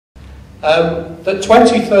That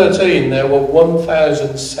 2013 there were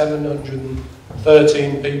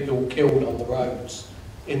 1,713 people killed on the roads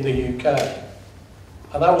in the UK.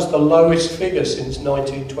 And that was the lowest figure since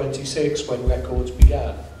 1926 when records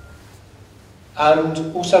began.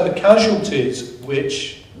 And also the casualties,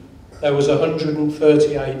 which there was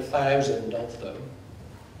 138,000 of them,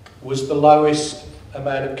 was the lowest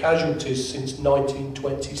amount of casualties since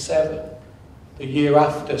 1927, the year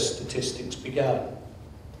after statistics began.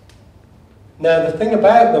 Now the thing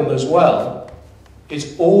about them as well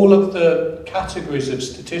is all of the categories of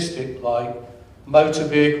statistic like motor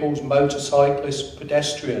vehicles, motorcyclists,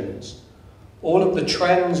 pedestrians, all of the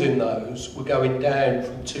trends in those were going down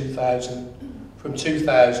from 2000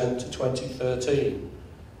 to 2013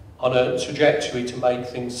 on a trajectory to make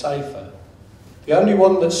things safer. The only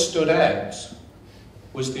one that stood out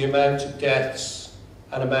was the amount of deaths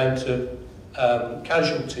and amount of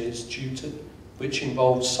casualties which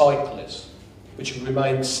involved cyclists, which have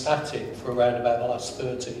remained static for around about the last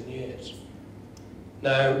 13 years.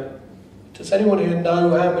 Now, does anyone here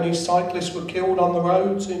know how many cyclists were killed on the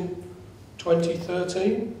roads in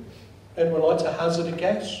 2013? Anyone like to hazard a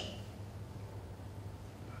guess?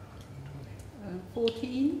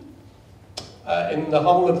 14? In the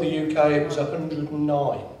whole of the UK it was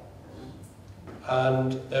 109.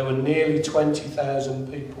 And there were nearly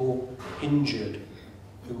 20,000 people injured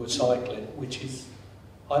who were cycling, which is,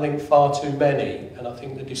 I think, far too many. And I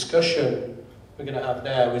think the discussion we're going to have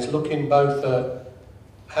now is looking both at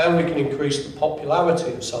how we can increase the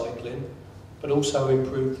popularity of cycling, but also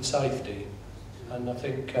improve the safety. And I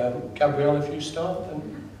think, Gabriele, if you start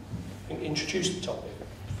and introduce the topic.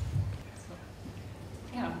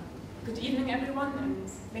 Yeah, good evening everyone, and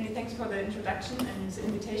many thanks for the introduction and the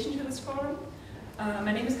invitation to this forum.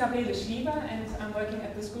 My name is Gabriele Schliwa, and I'm working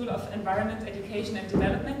at the School of Environment, Education and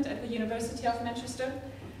Development at the University of Manchester.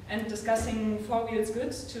 And discussing four wheels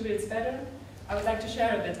good, two wheels better, I would like to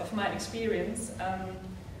share a bit of my experience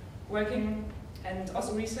working and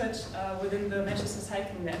also research within the Manchester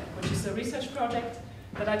Cycling Lab, which is a research project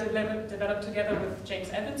that I developed together with James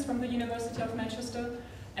Evans from the University of Manchester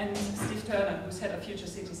and Steve Turner, who's head of Future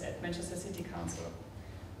Cities at Manchester City Council.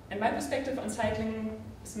 And my perspective on cycling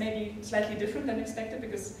is maybe slightly different than expected,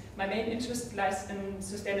 because my main interest lies in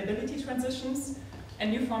sustainability transitions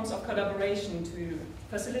and new forms of collaboration to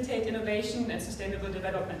facilitate innovation and sustainable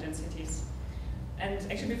development in cities. And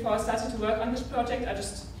actually, before I started to work on this project, I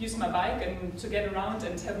just used my bike and to get around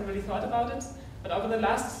and haven't really thought about it. But over the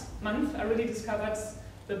last month, I really discovered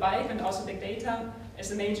the bike and also big data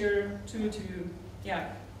as a major tool to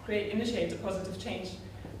initiate a positive change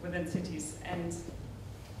within cities. And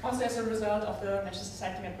also as a result of the Manchester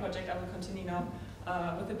Cycling Lab project, I will continue now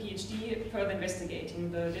with a PhD further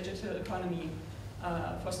investigating the digital economy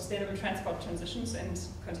for sustainable transport transitions and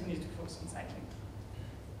continue to focus on cycling.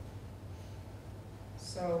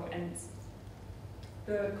 So, and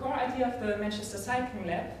the core idea of the Manchester Cycling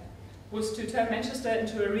Lab was to turn Manchester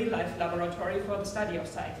into a real-life laboratory for the study of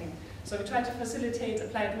cycling. So we tried to facilitate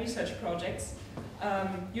applied research projects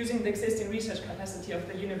using the existing research capacity of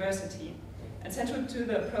the university. And central to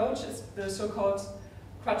the approach is the so-called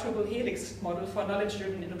quadruple helix model for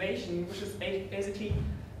knowledge-driven innovation, which is basically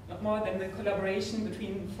not more than the collaboration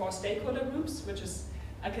between four stakeholder groups, which is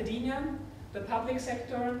academia, the public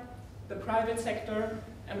sector, the private sector,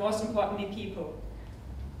 and most importantly, people.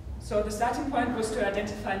 So the starting point was to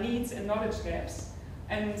identify needs and knowledge gaps.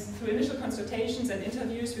 And through initial consultations and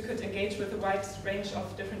interviews, we could engage with a wide range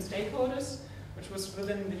of different stakeholders, which was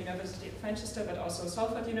within the University of Manchester, but also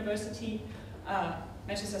Salford University,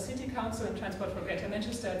 Manchester City Council and Transport for Greater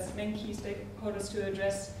Manchester as main key stakeholders to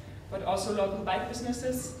address, but also local bike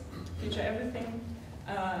businesses, Future Everything,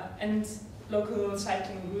 and local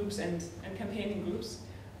cycling groups and campaigning groups,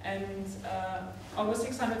 and over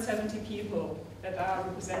 670 people that are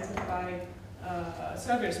represented by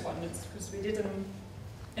survey respondents, because we did an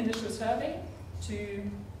initial survey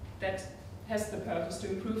that has the purpose to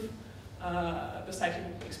improve the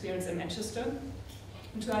cycling experience in Manchester,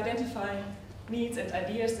 and to identify needs and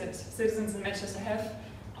ideas that citizens in Manchester have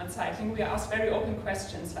on cycling. We asked very open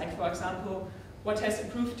questions, like, for example, what has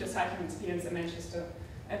improved your cycling experience in Manchester?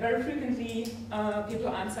 And very frequently, people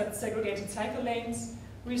answered segregated cycle lanes,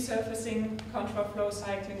 resurfacing, contraflow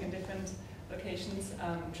cycling in different locations,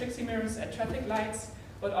 Trixie mirrors at traffic lights,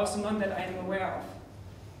 but also none that I am aware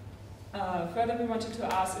of. Further, we wanted to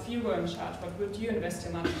ask, if you were in charge, what would you invest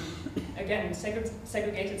your money in? Again,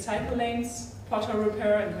 segregated cycle lanes, pothole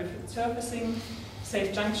repair and resurfacing,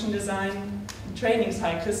 safe junction design, training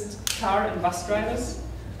cyclists, car and bus drivers,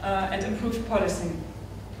 and improved policing.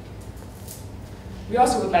 we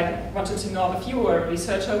also wanted to know, if you were a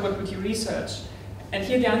researcher, what would you research? And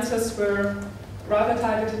here the answers were rather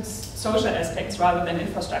targeted social aspects rather than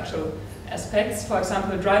infrastructural aspects. For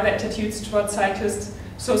example, driver attitudes towards cyclists,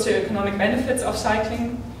 socioeconomic benefits of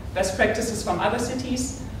cycling, best practices from other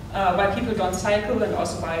cities, why people don't cycle, and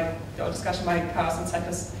also by the discussion why cars and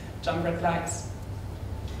cyclists jump red lights.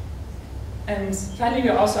 And finally, we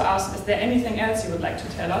also asked, is there anything else you would like to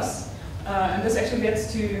tell us? And this actually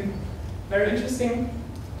leads to very interesting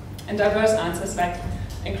and diverse answers, like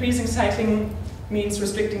increasing cycling means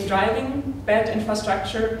restricting driving, bad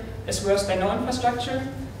infrastructure is worse than no infrastructure.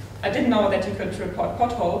 I didn't know that you could report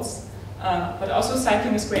potholes, but also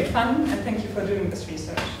cycling is great fun, and thank you for doing this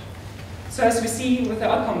research. So as we see with the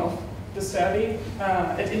outcome of the survey,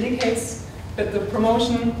 it indicates that the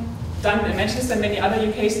promotion done in Manchester and many other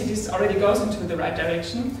UK cities already goes into the right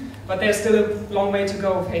direction, but there's still a long way to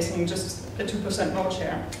go, facing just a 2% road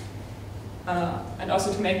share. And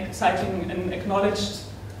also to make cycling an acknowledged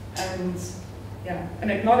and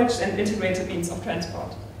integrated means of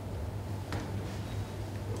transport.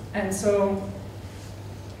 And so,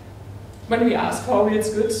 when we ask 4 wheels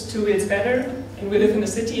good, 2 wheels better, and we live in a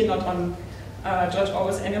city and not on George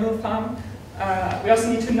Orwell's Animal Farm, we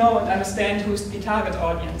also need to know and understand who's the target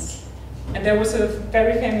audience. And there was a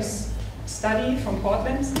very famous study from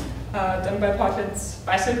Portland, done by Portland's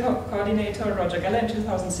bicycle coordinator, Roger Geller, in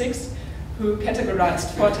 2006, who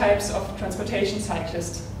categorized 4 types of transportation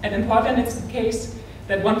cyclists. And in Portland, it's the case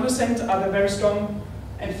that 1% are the very strong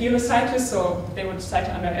and fearless cyclists, so they would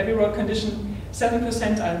cycle under every road condition.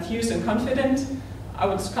 7% are enthused and confident. I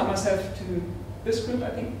would count myself to this group, I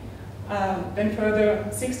think. Then further,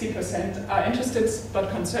 60% are interested but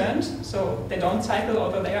concerned, so they don't cycle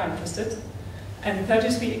although they are interested. And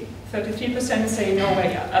 33% say, no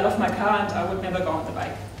way, I love my car and I would never go on the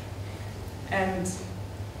bike. And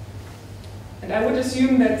I would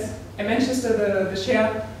assume that in Manchester the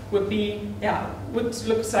share would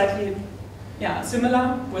look slightly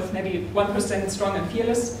similar, with maybe 1% strong and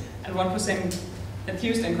fearless and 1%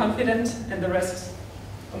 enthused and confident, and the rest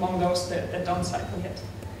among those that don't cycle yet.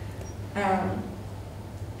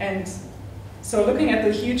 And so looking at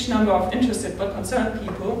the huge number of interested but concerned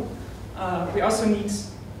people, we also need,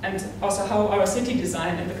 and also how our city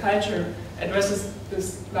design and the culture addresses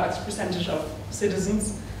this large percentage of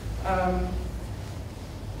citizens.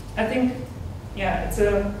 I think,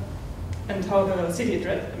 and how the city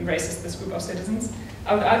embraces this group of citizens.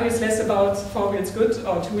 I would argue it's less about 4 wheels good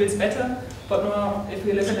or 2 wheels better, but more if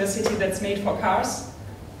we live in a city that's made for cars,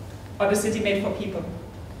 or the city made for people.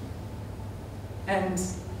 And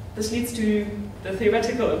this leads to the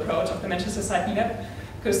theoretical approach of the Manchester Cycling Lab,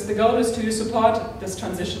 because the goal is to support this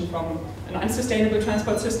transition from an unsustainable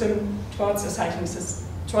transport system towards a cycling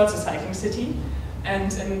city.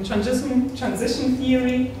 And in transition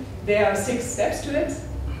theory, there are 6 steps to it.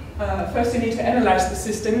 First, you need to analyze the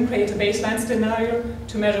system, create a baseline scenario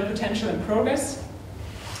to measure potential and progress.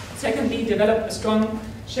 Secondly, develop a strong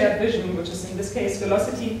shared vision, which is in this case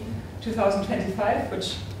Velocity 2025,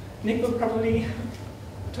 which Nick will probably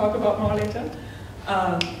talk about more later.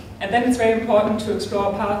 And then it's very important to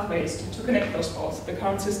explore pathways to connect those goals, the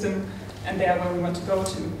current system and there where we want to go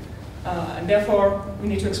to. And therefore, we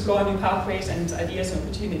need to explore new pathways and ideas and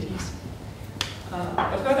opportunities.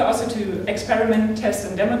 But further also to experiment, test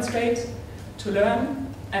and demonstrate, to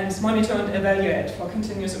learn, and monitor and evaluate for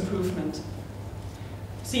continuous improvement.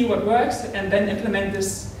 See what works and then implement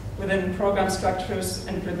this within program structures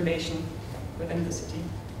and regulation within the city.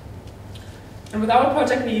 And with our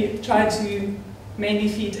project, we try to mainly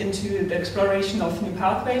feed into the exploration of new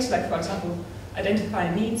pathways, like for example,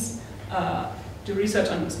 identifying needs, do research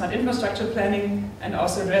on smart infrastructure planning, and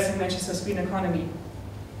also addressing Manchester's green economy.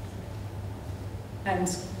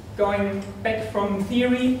 And going back from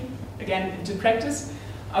theory, again, into practice,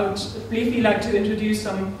 I would briefly like to introduce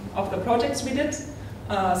some of the projects we did.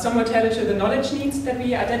 Some were tailored to the knowledge needs that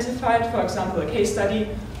we identified, for example, a case study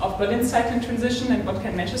of Berlin's cycling transition and what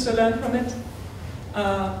can Manchester learn from it.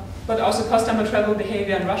 But also customer travel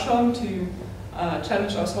behavior in rush hour to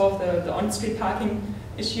challenge or solve the on-street parking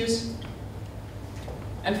issues.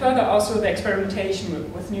 And further also the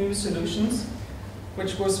experimentation with new solutions,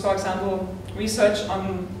 which was, for example, research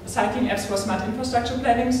on cycling apps for smart infrastructure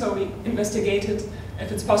planning. So we investigated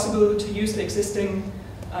if it's possible to use the existing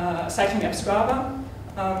cycling app Strava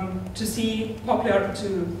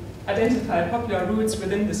to identify popular routes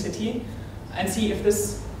within the city and see if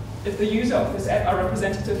the user of this app are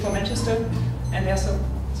representative for Manchester and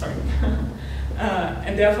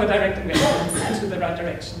and therefore direct investments into the right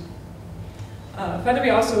direction. Further, we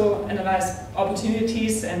also analyzed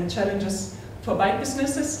opportunities and challenges for bike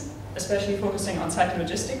businesses. especially focusing on cycle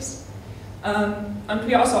logistics. And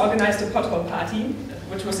we also organized a pothole party,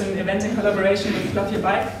 which was an event in collaboration with Love Your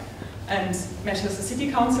Bike and Manchester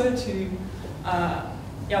City Council to,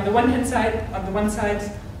 on the one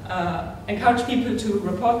side, encourage people to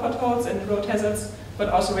report potholes and road hazards, but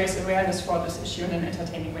also raise awareness for this issue in an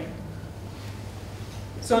entertaining way.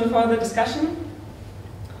 So in further discussion,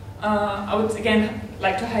 I would again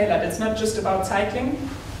like to highlight it's not just about cycling,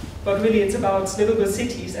 but really it's about livable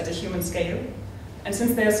cities at a human scale. And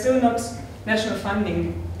since there's still not national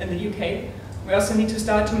funding in the UK, we also need to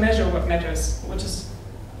start to measure what matters, which is,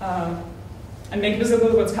 and make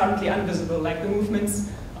visible what's currently invisible, like the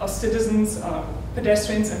movements of citizens,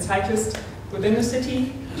 pedestrians and cyclists within the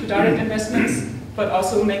city to direct investments, but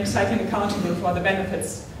also make cycling accountable for the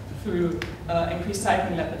benefits through increased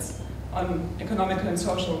cycling levels on economical and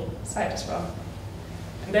social side as well.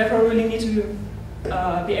 And therefore we really need to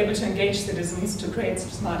be able to engage citizens to create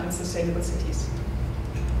smart and sustainable cities.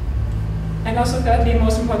 And also thirdly, and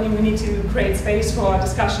most importantly, we need to create space for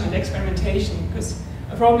discussion and experimentation, because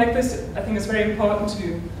a problem like this, I think, is very important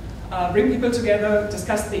to bring people together,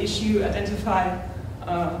 discuss the issue, identify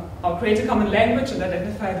or create a common language and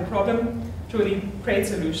identify the problem to really create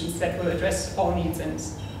solutions that will address all needs and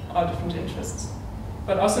all different interests.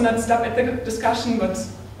 But also not stop at the discussion, but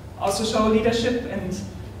also show leadership and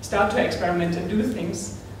start to experiment and do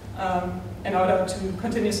things in order to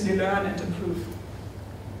continuously learn and improve.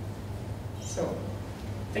 So,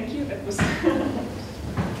 thank you. That was.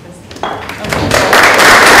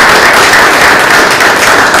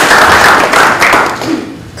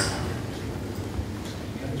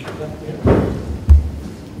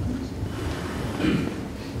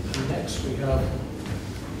 Next we have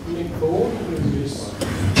Vaughan, who is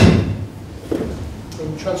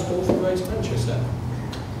from Transport for Greater Manchester.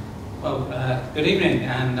 Well, good evening,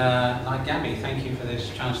 and like Gabby, thank you for this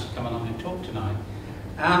chance to come along and talk tonight.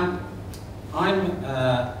 I'm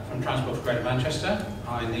from Transport for Greater Manchester.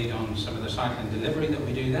 I lead on some of the cycling delivery that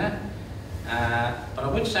we do there. But I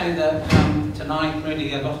would say that tonight,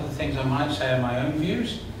 really, a lot of the things I might say are my own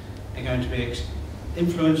views. They're going to be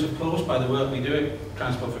influenced, of course, by the work we do at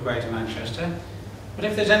Transport for Greater Manchester. But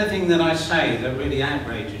if there's anything that I say that really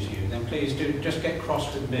outrages you, then please do just get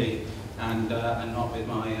cross with me and not with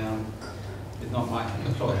my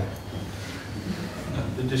employer.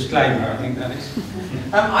 The disclaimer, I think that is.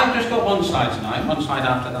 I've just got one slide tonight, one slide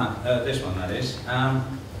after that, this one that is.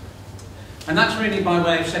 And that's really by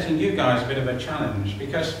way of setting you guys a bit of a challenge,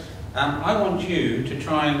 because I want you to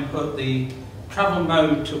try and put the travel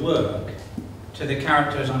mode to work to the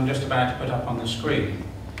characters I'm just about to put up on the screen.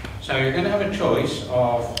 So you're going to have a choice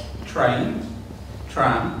of train,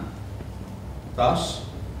 tram, bus,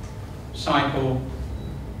 cycle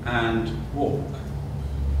and walk.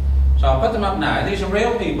 So I'll put them up now. These are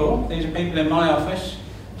real people. These are people in my office,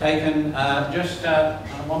 taken just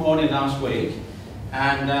one morning last week.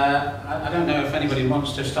 And I don't know if anybody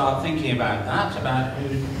wants to start thinking about that, about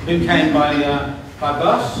who came by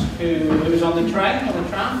bus, who's on the train or the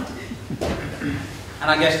tram. And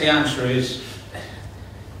I guess the answer is,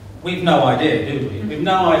 we've no idea, do we? We've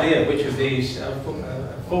no idea which of these,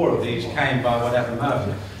 four of these came by whatever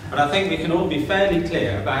mode. But I think we can all be fairly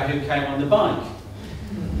clear about who came on the bike.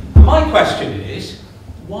 And my question is,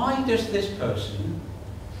 why does this person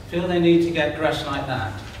feel they need to get dressed like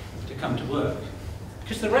that to come to work?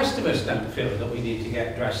 Because the rest of us don't feel that we need to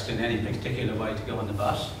get dressed in any particular way to go on the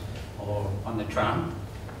bus or on the tram.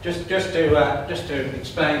 Just to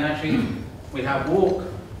explain, actually, we have walk,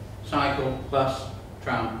 cycle, bus,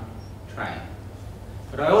 tram, train.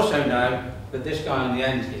 But I also know that this guy on the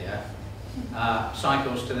end here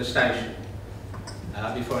cycles to the station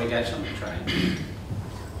before he gets on the train.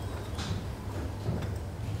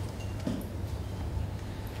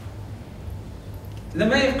 There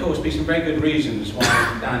may, of course, be some very good reasons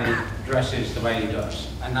why Danny dresses the way he does,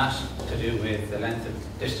 and that's to do with the length of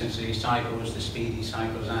distance that he cycles, the speed he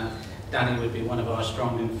cycles at. Danny would be one of our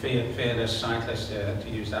strong and fearless cyclists, to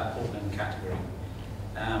use that Portland category.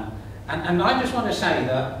 And I just want to say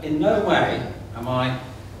that in no way am I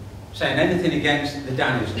saying anything against the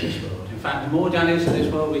Dannys of this world. In fact, the more Dannys of this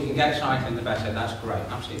world we can get cycling, the better. That's great,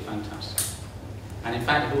 absolutely fantastic. And in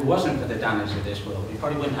fact, if it wasn't for the Dannys of this world, we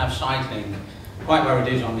probably wouldn't have cycling quite where it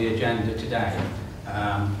is on the agenda today,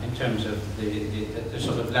 in terms of the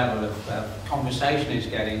sort of level of conversation it's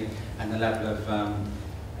getting and the level of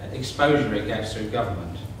exposure it gets through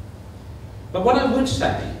government. But what I would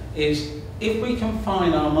say is, if we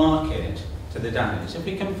confine our market to the Dannys, if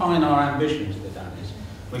we confine our ambition to the Dannys,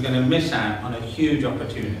 we're going to miss out on a huge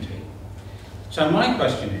opportunity. So my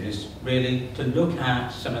question is really to look at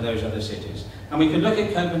some of those other cities. And we could look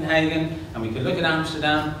at Copenhagen, and we could look at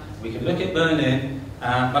Amsterdam, we could look at Berlin,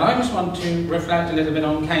 but I just want to reflect a little bit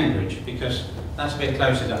on Cambridge, because that's a bit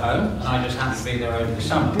closer to home, and I just happened to be there over the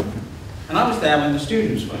summer. And I was there when the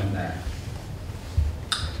students weren't there.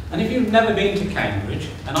 And if you've never been to Cambridge,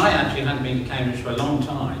 and I actually hadn't been to Cambridge for a long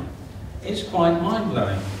time, it's quite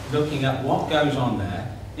mind-blowing looking at what goes on there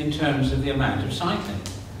in terms of the amount of cycling.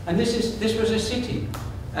 And this was a city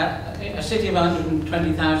of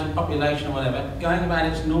 120,000 population or whatever, going about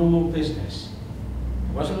its normal business.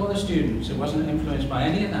 It wasn't all the students, it wasn't influenced by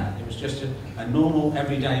any of that, it was just a normal,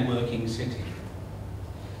 everyday working city.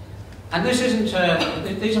 And this isn't,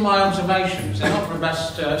 these are my observations, they're not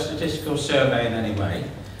robust statistical survey in any way,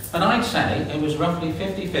 but I'd say it was roughly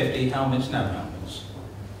 50-50 helmets, no helmets.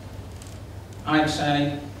 I'd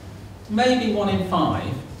say maybe 1 in 5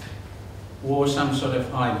 wore some sort of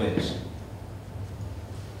high vis.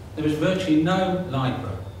 There was virtually no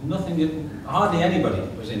lycra, hardly anybody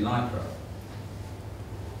was in lycra.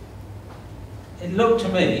 It looked to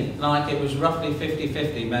me like it was roughly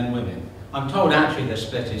 50-50 men-women. I'm told actually the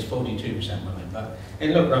split is 42% women, but it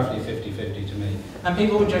looked roughly 50-50 to me. And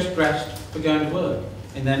people were just dressed for going to work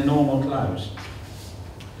in their normal clothes.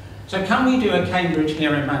 So can we do a Cambridge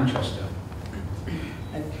here in Manchester?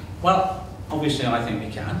 Well, obviously I think we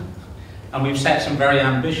can. And we've set some very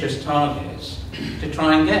ambitious targets to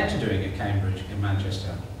try and get to doing a Cambridge in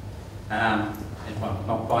Manchester. Well,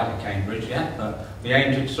 not quite a Cambridge yet, but we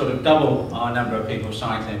aim to sort of double our number of people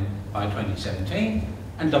cycling by 2017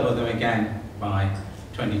 and double them again by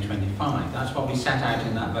 2025. That's what we set out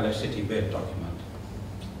in that Velocity bid document.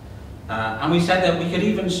 And we said that we could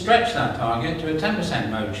even stretch that target to a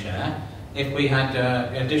 10% mode share if we had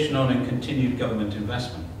additional and continued government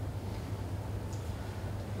investment.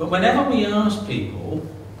 But whenever we ask people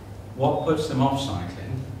what puts them off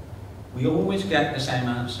cycling, we always get the same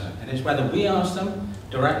answer. And it's whether we ask them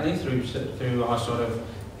directly through our sort of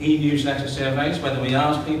e-newsletter surveys, whether we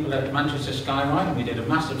ask people at Manchester Skyride, and we did a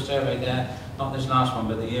massive survey there, not this last one,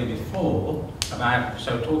 but the year before, about,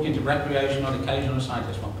 so talking to recreational, occasional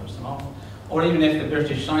cyclists, what puts them off, or even if the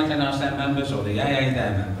British Cycling asked their members, or the AA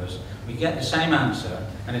their members, we get the same answer,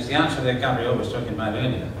 and it's the answer that Gabriele was talking about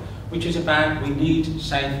earlier, which is about we need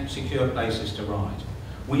safe, secure places to ride.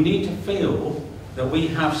 We need to feel that we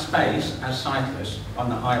have space as cyclists on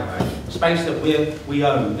the highway, space that we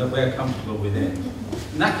own, that we're comfortable within.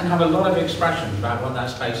 And that can have a lot of expressions about what that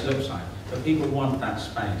space looks like, but people want that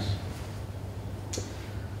space.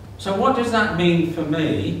 So what does that mean for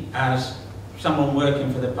me as someone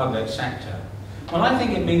working for the public sector? Well, I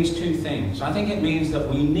think it means two things. I think it means that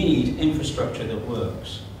we need infrastructure that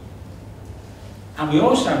works. And we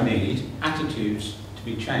also need attitudes to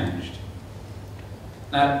be changed.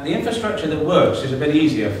 Now, the infrastructure that works is a bit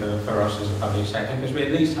easier for us as a public sector because we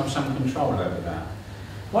at least have some control over that.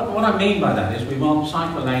 What I mean by that is we want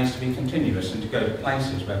cycle lanes to be continuous and to go to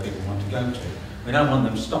places where people want to go to. We don't want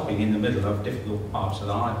them stopping in the middle of difficult parts of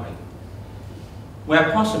the highway.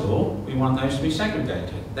 Where possible, we want those to be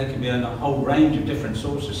segregated. They can be in a whole range of different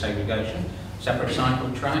sorts of segregation, separate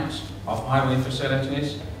cycle tracks, off-highway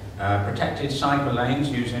facilities, protected cycle lanes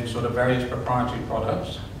using sort of various proprietary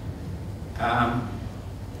products.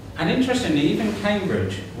 And interestingly, even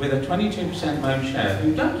Cambridge, with a 22% mode share,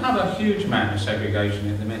 who don't have a huge amount of segregation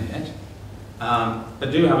at the minute,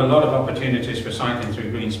 but do have a lot of opportunities for cycling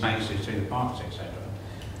through green spaces, through the parks, etc.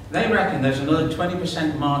 They reckon there's another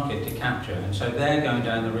 20% market to capture, and so they're going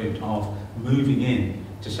down the route of moving in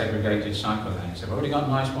to segregated cycle lanes. They've already got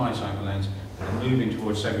nice wide cycle lanes, but they're moving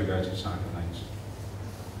towards segregated cycle lanes.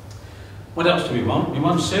 What else do we want? We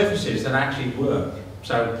want surfaces that actually work.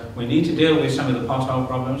 So we need to deal with some of the pothole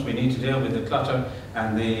problems, we need to deal with the clutter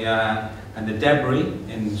and the debris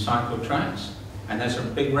in cycle tracks, and there's a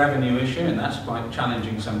big revenue issue, and that's quite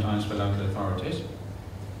challenging sometimes for local authorities.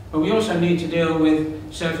 But we also need to deal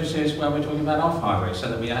with surfaces where we're talking about off-highway, so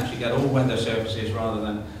that we actually get all-weather surfaces rather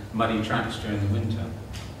than muddy tracks during the winter.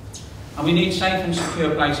 And we need safe and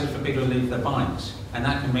secure places for people to leave their bikes, and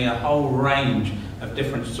that can be a whole range of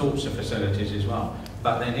different sorts of facilities as well.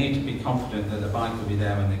 But they need to be confident that the bike will be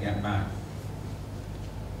there when they get back.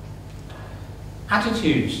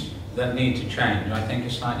 Attitudes that need to change, I think, are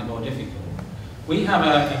slightly more difficult. We have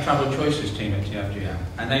a travel choices team at TFGM,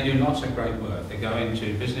 and they do lots of great work. They go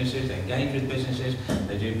into businesses, they engage with businesses,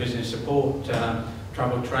 they do business support,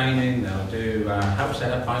 travel training, they'll do help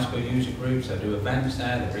set up bicycle user groups, they'll do events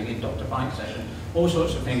there, they bring in Dr. Bike session, all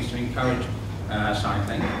sorts of things to encourage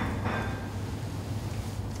cycling.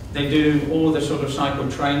 They do all the sort of cycle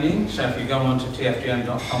training. So if you go on to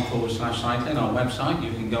tfgm.com/cycling, our website,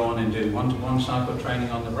 you can go on and do one-to-one cycle training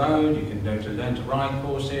on the road. You can go to learn to ride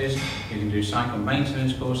courses. You can do cycle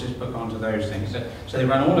maintenance courses, book onto those things. So they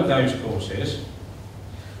run all of those courses.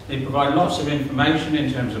 They provide lots of information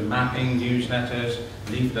in terms of mapping, newsletters,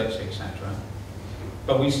 leaflets, etc.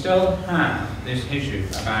 But we still have this issue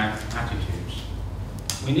about attitudes.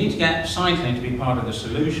 We need to get cycling to be part of the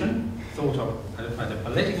solution, thought of at the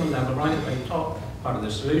political level, right at the top, part of the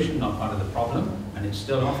solution, not part of the problem, and it's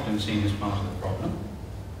still often seen as part of the problem.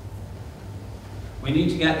 We need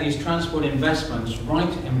to get these transport investments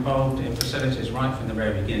right involved in facilities right from the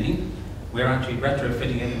very beginning. We're actually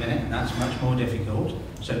retrofitting at the minute, and that's much more difficult.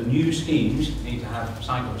 So new schemes need to have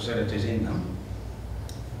cycle facilities in them.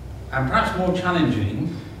 And perhaps more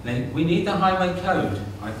challenging, we need the highway code,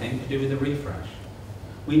 I think, to do with the refresh.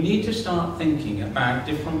 We need to start thinking about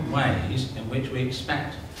different ways in which we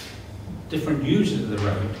expect different users of the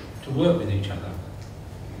road to work with each other.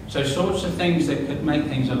 So sorts of things that could make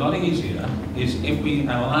things a lot easier is if we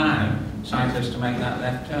allow cyclists to make that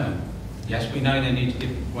left turn. Yes, we know they need to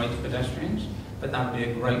give way to pedestrians, but that would be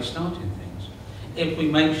a great start in things. If we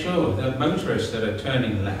make sure that motorists that are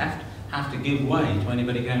turning left have to give way to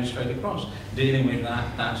anybody going straight across, dealing with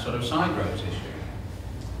that sort of side roads issue.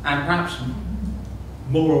 And perhaps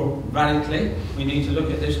more radically, we need to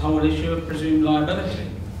look at this whole issue of presumed liability.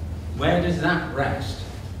 Where does that rest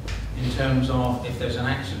in terms of if there's an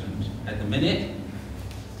accident? At the minute,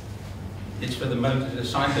 it's for the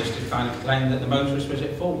cyclist to kind of claim that the motorist was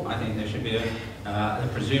at fault. I think there should be a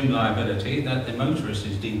presumed liability that the motorist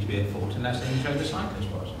is deemed to be at fault unless they can show the cyclist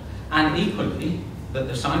was. And equally, that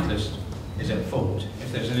the cyclist is at fault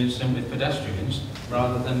if there's an incident with pedestrians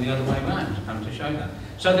rather than the other way around, having to show that.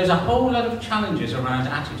 So there's a whole lot of challenges around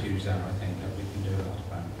attitudes there, I think, that we can do a lot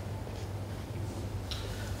about.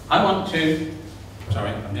 I want to,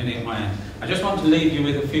 sorry, I'm nearly at my end. I just want to leave you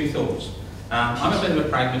with a few thoughts. I'm a bit of a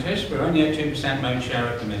pragmatist. We're only at 2% mode share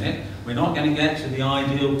at the minute. We're not going to get to the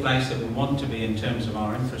ideal place that we want to be in terms of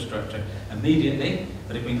our infrastructure immediately,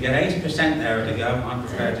 but if we can get 80% there at a go, I'm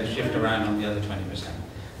prepared to shift around on the other 20%.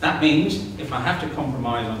 That means if I have to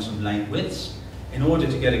compromise on some lane widths in order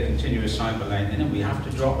to get a continuous cycle lane in, and we have to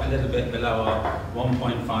drop a little bit below our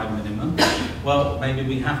 1.5 minimum, well, maybe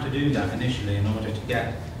we have to do that initially in order to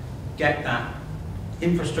get that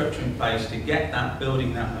infrastructure in place, to get that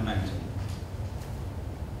building that momentum.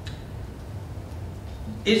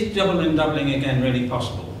 Is doubling again really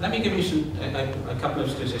possible? Let me give you a couple of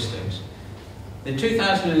statistics. The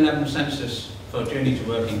 2011 census for journey to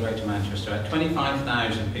work in Greater Manchester had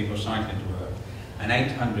 25,000 people cycling to work and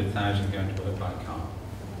 800,000 going to work by car.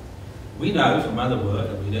 We know from other work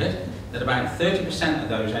that we did that about 30% of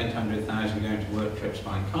those 800,000 going to work trips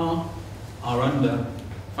by car are under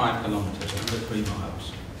 5 kilometres, under 3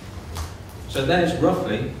 miles. So there's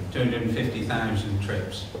roughly 250,000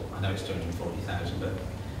 trips. I know it's 240,000, but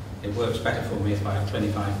it works better for me if I have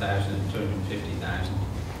 25,000 and 250,000.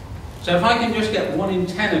 So if I can just get 1 in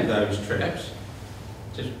 10 of those trips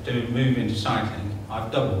to move into cycling,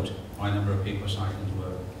 I've doubled my number of people cycling to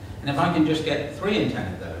work. And if I can just get 3 in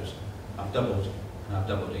 10 of those, I've doubled, and I've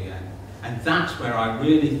doubled again. And that's where I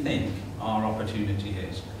really think our opportunity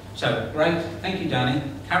is. So great, thank you Danny,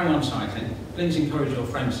 carry on cycling, please encourage your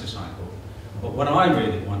friends to cycle. But what I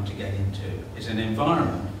really want to get into is an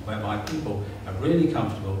environment whereby people are really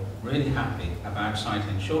comfortable, really happy about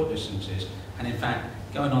cycling short distances, and in fact,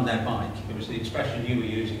 going on their bike. It was the expression you were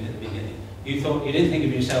using at the beginning. You didn't think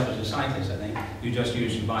of yourself as a cyclist, I think. You just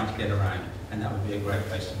used your bike to get around, and that would be a great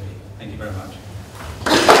place to be. Thank you very much.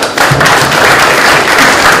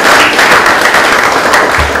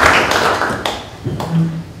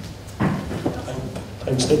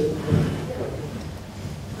 Thanks, Steve.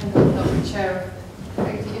 I'm not the chair.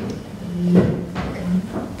 Thank you.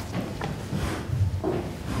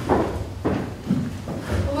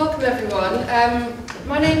 Well, welcome everyone.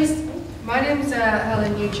 My name's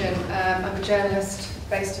Helen Nugent. I'm a journalist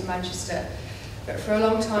based in Manchester, but for a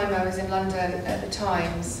long time I was in London at the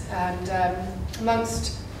Times, and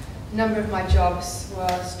amongst a number of my jobs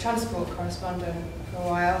was transport correspondent for a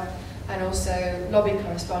while, and also lobby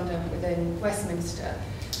correspondent within Westminster.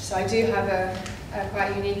 So I do have a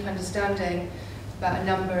quite unique understanding about a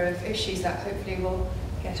number of issues that hopefully we'll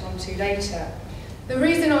get onto later. The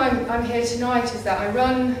reason I'm here tonight is that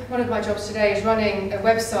one of my jobs today is running a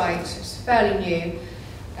website. It's fairly new,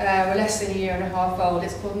 we're less than a year and a half old.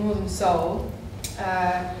 It's called Northern Soul.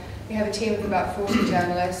 We have a team of about 40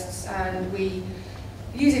 journalists, and we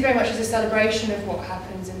use it very much as a celebration of what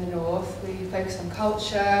happens in the north. We focus on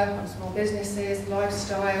culture, on small businesses,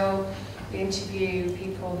 lifestyle, We interview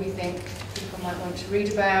people we think people might want to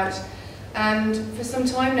read about. And for some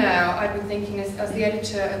time now, I've been thinking as the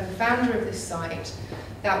editor and the founder of this site,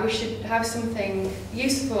 that we should have something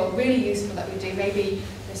useful, really useful that we do, maybe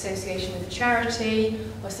an association with a charity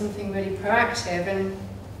or something really proactive. And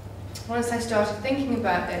once I started thinking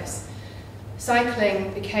about this,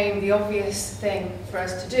 cycling became the obvious thing for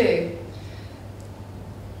us to do.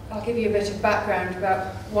 I'll give you a bit of background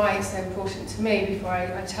about why it's so important to me before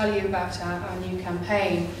I tell you about our new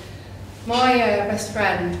campaign. My best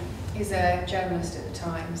friend is a journalist at the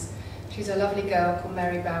Times. She's a lovely girl called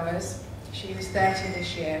Mary Bowers. She was 30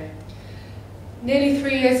 this year. Nearly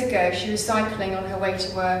 3 years ago, she was cycling on her way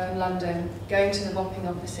to work in London, going to the Wapping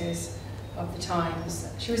offices of the Times.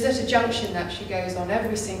 She was at a junction that she goes on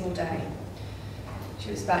every single day. She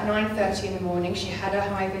was about 9:30 in the morning. She had a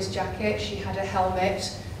high-vis jacket, she had a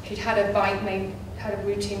helmet, she'd had a bike had a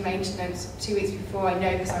routine maintenance 2 weeks before, I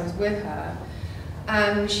know because I was with her.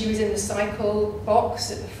 And she was in the cycle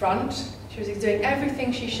box at the front. She was doing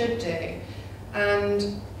everything she should do.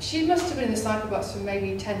 And she must have been in the cycle box for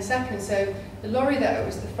maybe 10 seconds, so the lorry that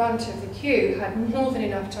was the front of the queue had more than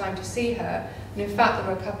enough time to see her, and in fact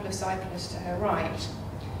there were a couple of cyclists to her right.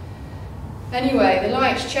 Anyway, the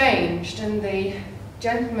lights changed, and the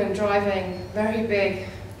gentleman driving a very big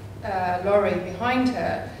lorry behind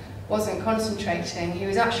her wasn't concentrating. He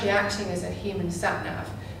was actually acting as a human sat-nav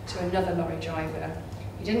to another lorry driver.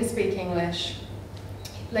 He didn't speak English.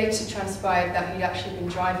 Later transpired that he'd actually been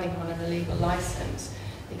driving on an illegal license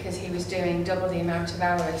because he was doing double the amount of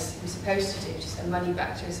hours he was supposed to do to send money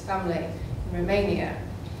back to his family in Romania.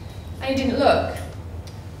 And he didn't look.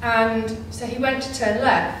 And so he went to turn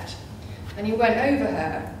left, and he went over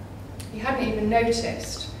her. He hadn't even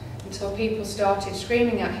noticed until people started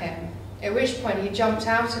screaming at him, at which point he jumped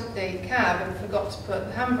out of the cab and forgot to put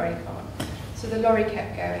the handbrake on. So the lorry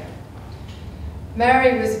kept going.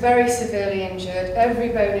 Mary was very severely injured. Every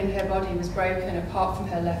bone in her body was broken apart from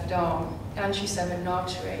her left arm, and she severed an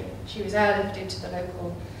artery. She was airlifted to the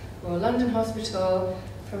local Royal London Hospital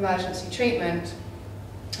for emergency treatment.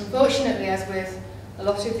 Unfortunately, as with a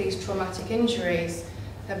lot of these traumatic injuries,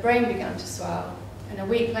 her brain began to swell, and a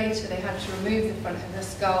week later they had to remove the front of her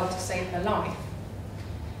skull to save her life.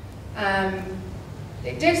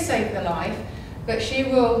 It did save her life, but she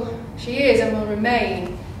is and will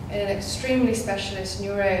remain in an extremely specialist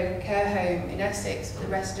neuro care home in Essex for the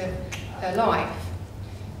rest of her life.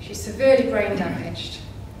 She's severely brain damaged.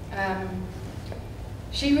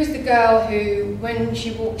 She was the girl who, when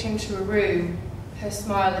she walked into a room, her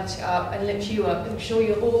smile lit up and lit you up. I'm sure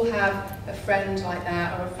you all have a friend like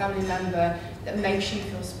that or a family member that makes you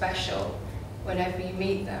feel special whenever you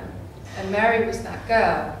meet them. And Mary was that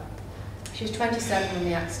girl. She was 27 when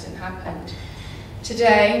the accident happened.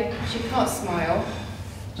 Today, she can't smile,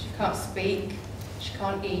 she can't speak, she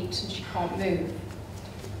can't eat, and she can't move.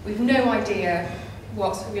 We've no idea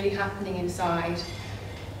what's really happening inside.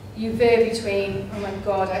 You veer between, oh my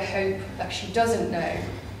God, I hope that she doesn't know,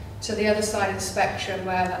 to the other side of the spectrum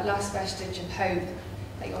where that last vestige of hope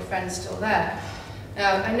that your friend's still there.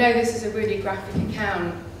 Now, I know this is a really graphic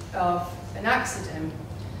account of an accident,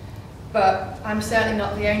 but I'm certainly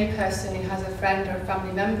not the only person who has a friend or a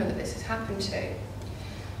family member that this has happened to.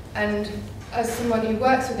 And as someone who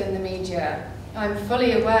works within the media, I'm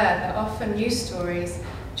fully aware that often news stories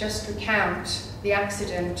just recount the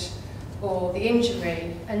accident or the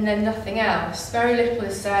injury and then nothing else. Very little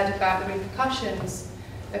is said about the repercussions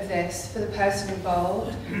of this for the person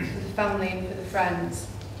involved, for the family and for the friends.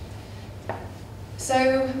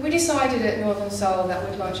 So we decided at Northern Soul that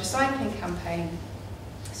we'd launch a cycling campaign.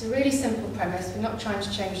 It's a really simple premise. We're not trying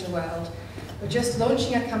to change the world. We're just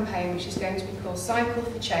launching a campaign which is going to be called Cycle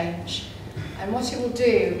for Change. And what it will do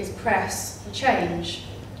is press for change,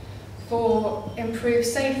 for improved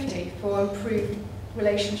safety, for improved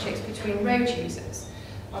relationships between road users.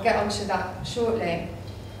 I'll get onto that shortly.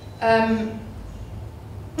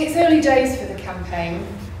 It's early days for the campaign.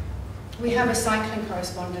 We have a cycling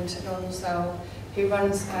correspondent at Northern Soul who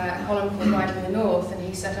runs a column called Ride in the North, and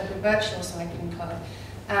he set up a virtual cycling club.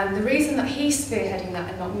 And the reason that he's spearheading that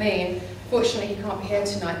and not me, and fortunately he can't be here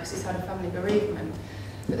tonight because he's had a family bereavement,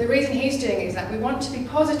 but the reason he's doing it is that we want to be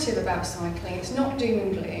positive about cycling. It's not doom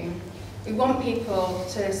and gloom. We want people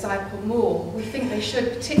to cycle more. We think they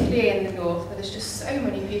should, particularly in the north, where there's just so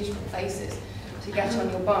many beautiful places to get on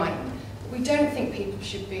your bike. But we don't think people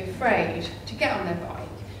should be afraid to get on their bike.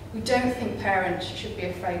 We don't think parents should be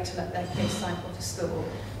afraid to let their kids cycle to school.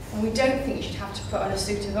 And we don't think you should have to put on a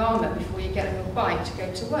suit of armour before you get on your bike to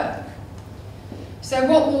go to work. So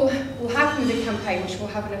what will happen with the campaign, which will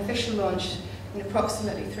have an official launch in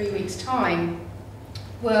approximately 3 weeks' time,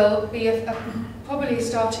 will be probably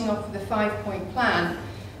starting off with a 5-point plan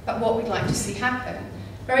about what we'd like to see happen.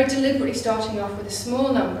 Very deliberately starting off with a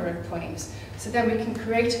small number of points, so then we can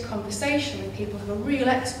create a conversation with people who are real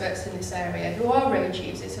experts in this area, who are road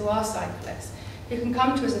users, who are cyclists, who can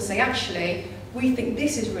come to us and say, actually, we think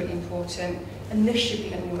this is really important and this should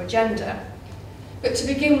be on your agenda. But to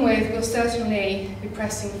begin with, we'll certainly be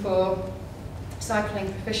pressing for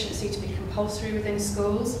cycling proficiency to be compulsory within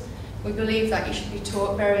schools. We believe that you should be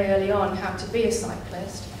taught very early on how to be a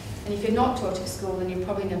cyclist, and if you're not taught at school, then you're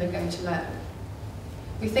probably never going to learn.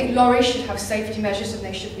 We think lorries should have safety measures and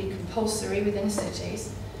they should be compulsory within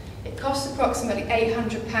cities. It costs approximately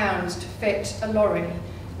 £800 to fit a lorry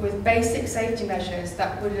with basic safety measures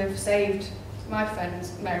that would have saved my friend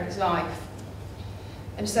Mary's life,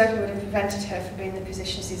 and certainly would have prevented her from being in the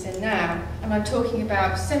position she's in now. And I'm talking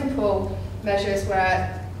about simple measures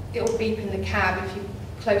where it will beep in the cab if you're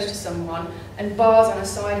close to someone, and bars on the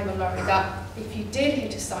side of a lorry that if you did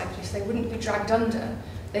hit a cyclist, they wouldn't be dragged under.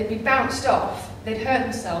 They'd be bounced off, they'd hurt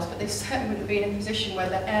themselves, but they certainly wouldn't be in a position where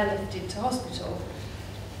they're airlifted to hospital.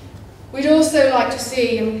 We'd also like to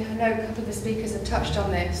see, and I know a couple of the speakers have touched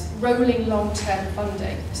on this, rolling long-term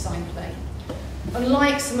funding for cycling.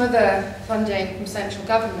 Unlike some other funding from central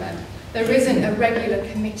government, there isn't a regular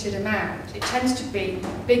committed amount. It tends to be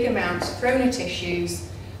big amounts thrown at issues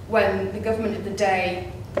when the government of the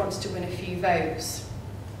day wants to win a few votes.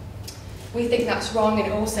 We think that's wrong, and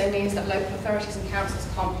it also means that local authorities and councils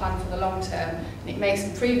can't plan for the long term, and it makes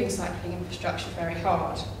improving cycling infrastructure very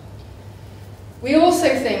hard. We also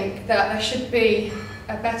think that there should be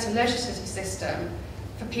a better legislative system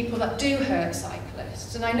for people that do hurt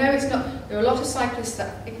cyclists. And I know it's not, there are a lot of cyclists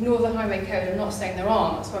that ignore the highway code. I'm not saying there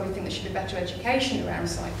aren't, that's why we think there should be better education around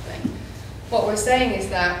cycling. What we're saying is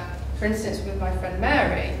that, for instance, with my friend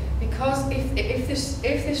Mary, because if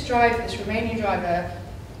this driver, this Romanian driver,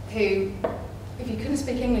 who, if he couldn't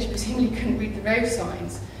speak English, presumably couldn't read the road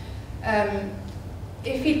signs,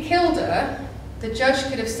 if he'd killed her, the judge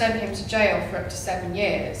could have sent him to jail for up to 7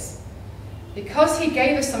 years. Because he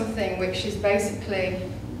gave her something which is basically,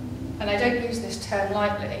 and I don't use this term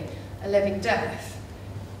lightly, a living death,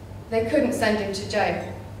 they couldn't send him to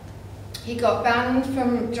jail. He got banned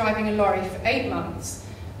from driving a lorry for 8 months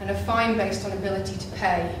and a fine based on ability to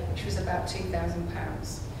pay, which was about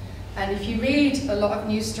 £2,000. And if you read a lot of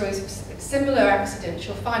news stories of similar accidents,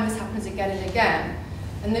 you'll find this happens again and again.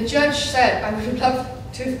 And the judge said, I would have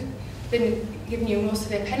loved to have been given you a more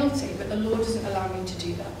severe penalty, but the law doesn't allow me to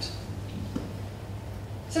do that.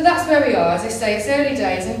 So that's where we are. As I say, it's early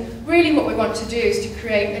days, and really what we want to do is to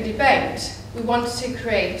create a debate. We want to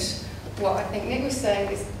create what I think Nick was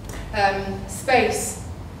saying is space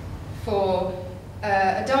for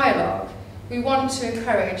a dialogue. We want to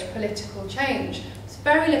encourage political change. There's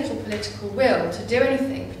very little political will to do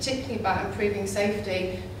anything, particularly about improving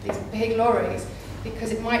safety for these big lorries,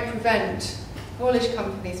 because it might prevent haulage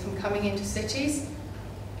companies from coming into cities.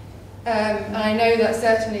 And I know that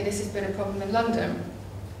certainly this has been a problem in London.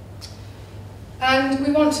 And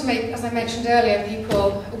we want to make, as I mentioned earlier,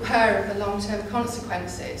 people aware of the long-term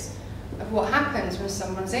consequences of what happens when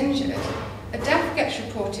someone's injured. A death gets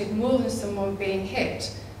reported more than someone being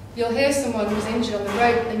hit. You'll hear someone who's injured on the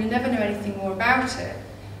road, but then you'll never know anything more about it.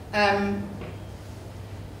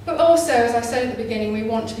 But also, as I said at the beginning, we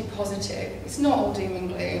want to be positive. It's not all doom and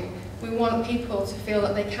gloom. We want people to feel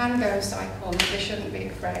that they can go and cycle and they shouldn't be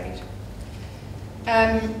afraid.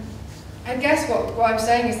 I guess what I'm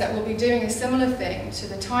saying is that we'll be doing a similar thing to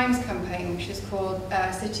the Times campaign, which is called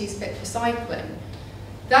Cities Fit for Cycling.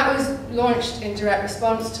 That was launched in direct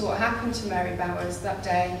response to what happened to Mary Bowers that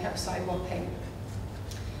day outside Wapping.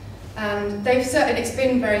 And it's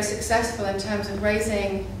been very successful in terms of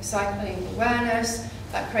raising cycling awareness,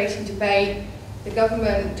 creating debate. The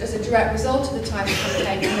government, as a direct result of the Times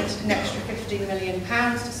campaign, committed an extra £15 million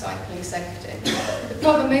to cycling safety. The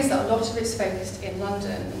problem is that a lot of it's focused in London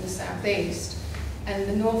and the South East, and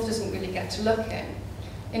the North doesn't really get to look in.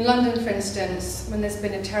 In London, for instance, when there's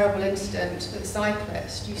been a terrible incident with a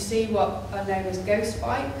cyclist, you see what are known as ghost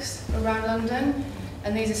bikes around London,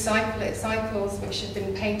 and these are cycles which have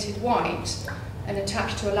been painted white and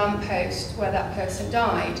attached to a lamppost where that person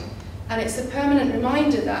died. And it's a permanent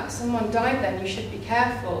reminder that someone died then, you should be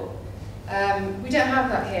careful. We don't have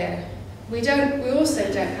that here. We also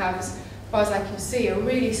don't have, as far as I can see, a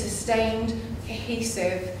really sustained,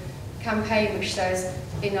 cohesive campaign which says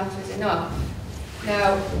enough is enough.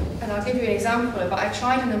 Now, and I'll give you an example of it. I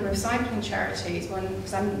tried a number of cycling charities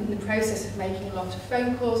because I'm in the process of making a lot of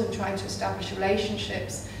phone calls and trying to establish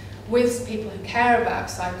relationships with people who care about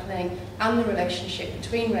cycling and the relationship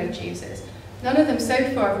between road users. None of them so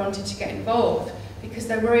far have wanted to get involved, because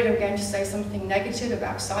they're worried I'm going to say something negative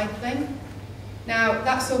about cycling. Now,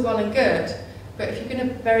 that's all well and good, but if you're going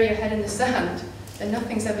to bury your head in the sand, then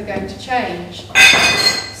nothing's ever going to change.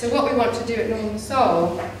 So what we want to do at Northern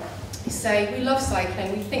Soul is say, we love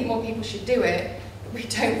cycling, we think more people should do it, but we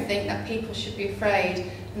don't think that people should be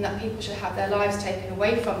afraid and that people should have their lives taken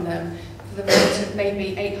away from them for the rate of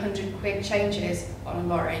maybe 800 quid changes on a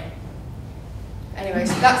lorry. Anyway,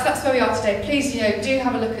 so that's where we are today. Please, do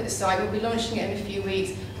have a look at the site. We'll be launching it in a few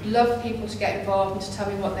weeks. We'd love people to get involved and to tell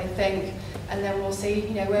me what they think, and then we'll see,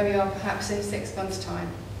 where we are perhaps in 6 months' time.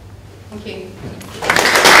 Thank you.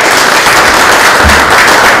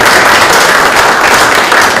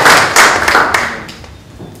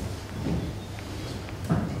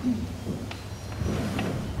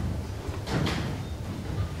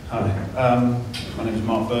 Hi, my name is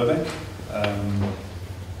Mark Birbeck. I'm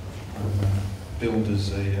billed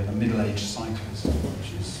as a middle-aged cyclist,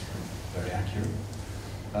 which is very accurate.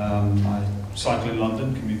 I cycle in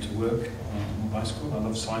London, commute to work on a bicycle. I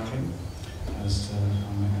love cycling, as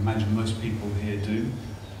I imagine most people here do.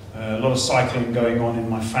 A lot of cycling going on in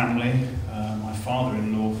my family. My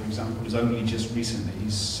father-in-law, for example, has only just recently,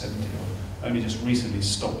 he's 70, only just recently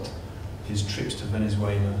stopped his trips to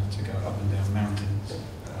Venezuela to go up and down mountains,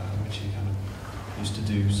 which he kind of used to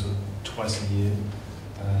do sort of twice a year.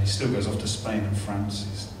 He still goes off to Spain and France.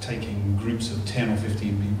 He's taking groups of 10 or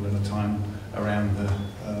 15 people at a time around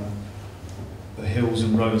the hills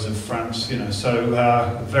and roads of France. So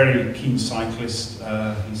a very keen cyclist.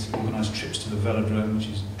 He's organised trips to the velodrome, which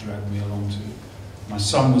he's dragged me along to. My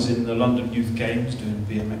son was in the London Youth Games doing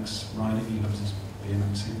BMX riding. He loves his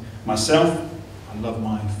BMXing. Myself, I love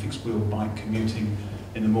my fixed wheel bike commuting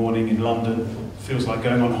in the morning in London. Feels like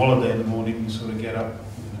going on holiday in the morning. You sort of get up.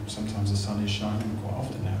 Sometimes the sun is shining, quite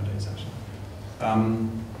often nowadays actually.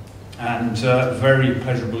 And very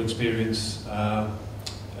pleasurable experience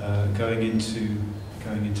going into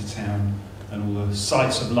town and all the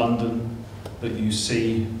sights of London that you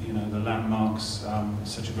see, the landmarks.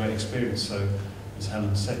 It's such a great experience. So, as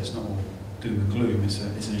Helen said, it's not all doom and gloom. It's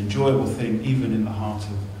an enjoyable thing, even in the heart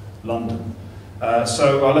of London.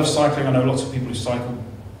 So I love cycling. I know lots of people who cycle.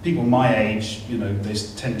 People my age, they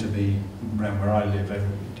tend to be around where I live.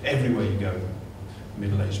 Everywhere you go,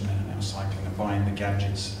 middle-aged men are now cycling and buying the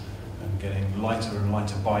gadgets and getting lighter and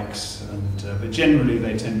lighter bikes. But generally,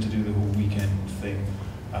 they tend to do the whole weekend thing.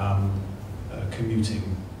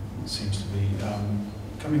 Commuting seems to be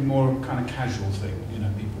becoming more kind of casual thing.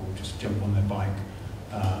 People just jump on their bike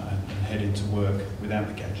and head into work without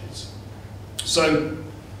the gadgets. So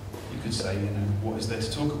you could say, what is there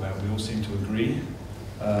to talk about? We all seem to agree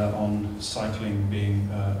on cycling being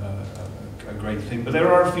a great thing, but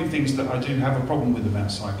there are a few things that I do have a problem with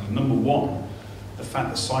about cycling. Number one, the fact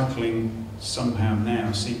that cycling somehow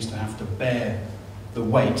now seems to have to bear the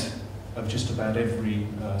weight of just about every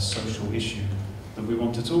social issue that we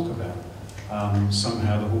want to talk about.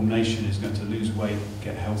 Somehow the whole nation is going to lose weight,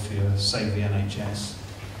 get healthier, save the NHS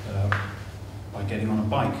by getting on a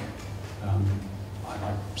bike. I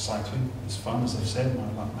like cycling, it's fun, as I've said.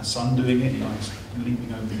 I like my son doing it, he likes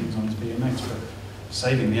leaping over things on his BMX, but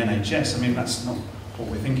saving the NHS, that's not what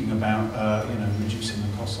we're thinking about, reducing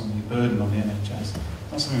the costs on the burden on the NHS.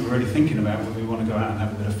 That's something we're really thinking about when we want to go out and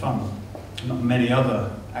have a bit of fun. Not many other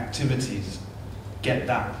activities get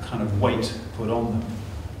that kind of weight put on them,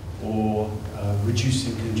 or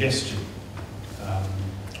reducing congestion,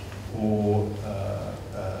 or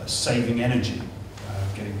saving energy,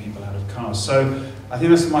 getting people out of cars. So I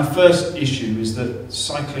think that's my first issue, is that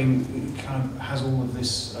cycling kind of has all of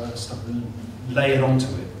this stuff layered onto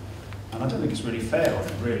it. And I don't think it's really fair on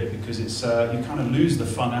it, really, because it's you kind of lose the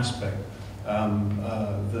fun aspect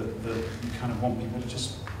that you kind of want people to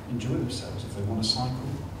just enjoy themselves. If they want to cycle,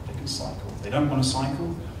 they can cycle. If they don't want to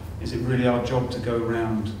cycle, is it really our job to go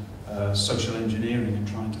around social engineering and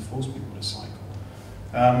trying to force people to cycle?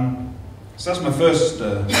 So that's my first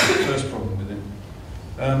problem with it.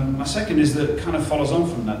 My second is that it kind of follows on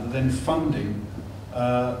from that then funding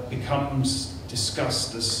becomes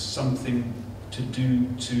discussed as something to do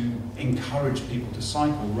to encourage people to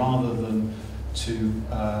cycle rather than to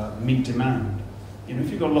meet demand. If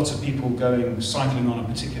you've got lots of people cycling on a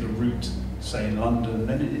particular route, say in London,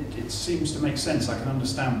 then it seems to make sense. I can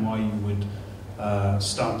understand why you would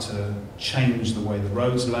start to change the way the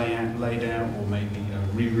roads laid out, or maybe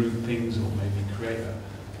reroute things, or maybe create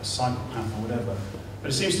a cycle path or whatever. But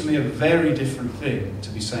it seems to me a very different thing to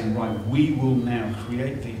be saying, right, we will now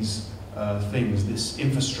create these things, this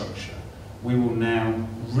infrastructure. We will now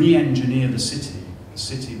re-engineer the city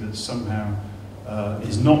that somehow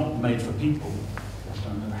is not made for people. I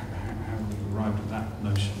don't know how we arrived at that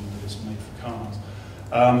notion that it's made for cars.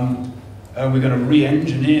 We're going to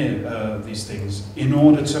re-engineer these things in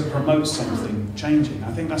order to promote something changing.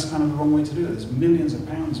 I think that's kind of the wrong way to do it. There's millions of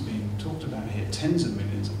pounds being talked about here, tens of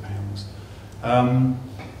millions of pounds.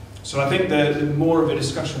 So I think there's more of a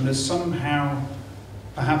discussion. There's somehow,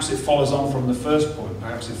 perhaps it follows on from the first point,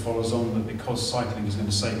 perhaps it follows on that because cycling is going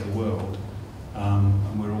to save the world,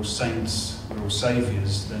 and we're all saints, we're all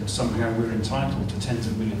saviours, then somehow we're entitled to tens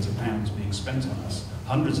of millions of pounds being spent on us,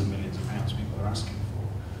 hundreds of millions of pounds people are asking for.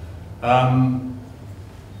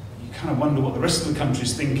 You kind of wonder what the rest of the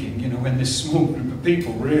country's thinking, you know, when this small group of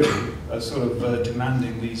people really are sort of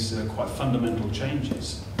demanding these quite fundamental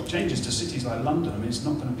changes. Changes to cities like London. I mean, it's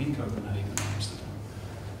not going to be Copenhagen or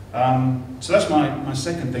Amsterdam. So that's my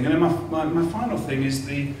second thing. And then my final thing is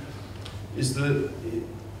the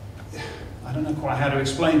I don't know quite how to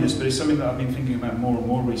explain this, but it's something that I've been thinking about more and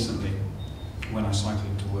more recently when I cycle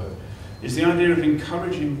into work, is the idea of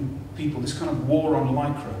encouraging people, this kind of war on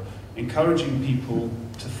lycra, encouraging people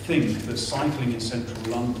to think that cycling in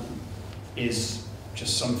central London is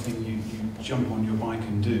just something you jump on your bike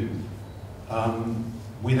and do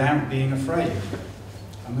without being afraid.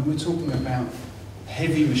 I mean, we're talking about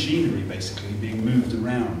heavy machinery basically being moved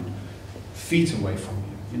around feet away from you.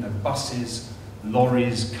 You know, buses,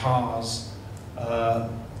 lorries, cars.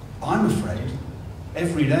 I'm afraid.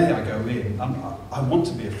 Every day I go in, I want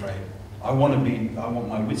to be afraid. I want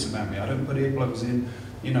my wits about me. I don't put earplugs in.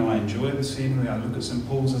 You know, I enjoy the scenery. I look at St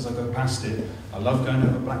Paul's as I go past it. I love going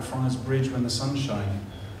over Blackfriars Bridge when the sun's shining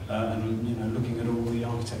and, you know, looking at all the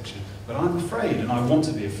architecture. But I'm afraid, and I want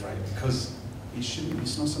to be afraid because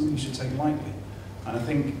it's not something you should take lightly. And I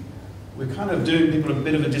think we're kind of doing people a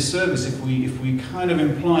bit of a disservice if we kind of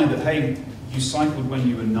imply that, hey, you cycled when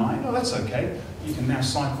you were 9. Oh, that's okay. You can now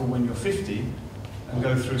cycle when you're 50 and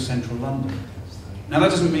go through central London. Now that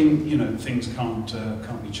doesn't mean, you know, things can't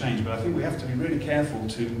be changed, but I think we have to be really careful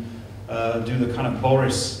to do the kind of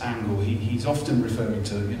Boris angle. He's often referring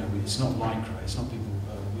to, you know, it's not lycra, it's not people.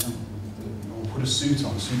 Or put a suit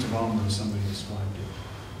on, a suit of armour, as somebody described it.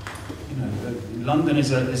 You know, London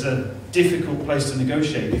is a difficult place to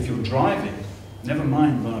negotiate if you're driving. Never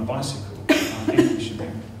mind on a bicycle. I think we should be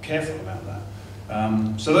careful about that.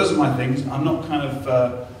 So those are my things. I'm not kind of.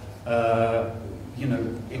 You know,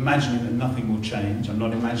 imagining that nothing will change. I'm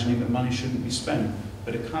not imagining that money shouldn't be spent,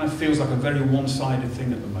 but it kind of feels like a very one-sided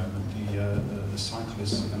thing at the moment. The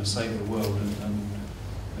cyclists are going to save the world,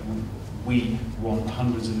 and we want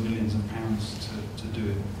hundreds of millions of pounds to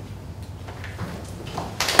do it.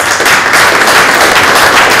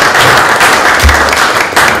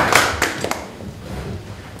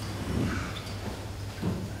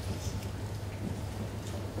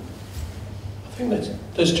 I think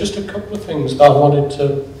there's just a couple of things that I wanted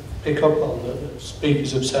to pick up on that the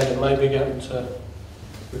speakers have said, and maybe get them to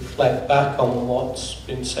reflect back on what's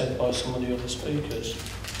been said by some of the other speakers.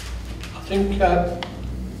 I think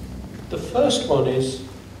the first one is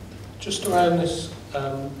just around this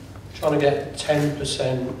trying to get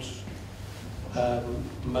 10%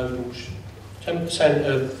 modal, 10%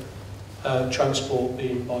 of transport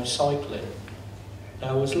being by cycling. Now,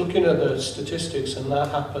 I was looking at the statistics, and that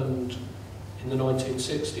happened in the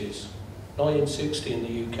 1960s. 1960 in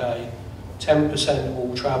the UK, 10% of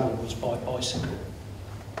all travel was by bicycle.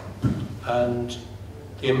 And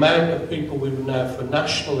the amount of people we would now for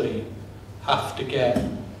nationally have to get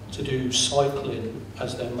to do cycling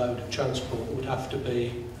as their mode of transport would have to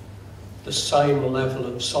be the same level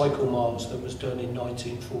of cycle miles that was done in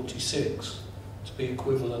 1946 to be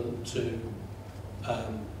equivalent to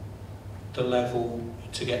the level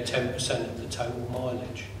to get 10% of the total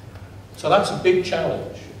mileage. So that's a big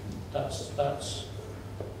challenge. That's,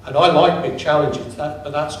 and I like big challenges, but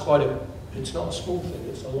that's quite it's not a small thing,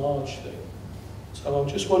 it's a large thing. So I'm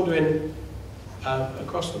just wondering,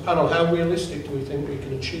 across the panel, how realistic do we think we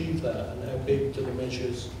can achieve that, and how big do the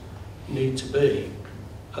measures need to be?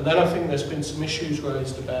 And then I think there's been some issues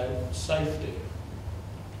raised about safety,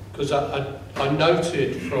 because I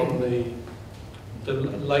noted from the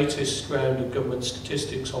latest round of government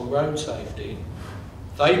statistics on road safety,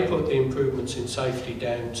 they put the improvements in safety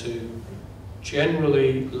down to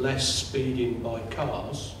generally less speeding by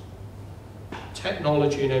cars,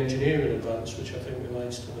 technology and engineering advance, which I think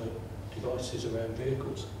relates to the devices around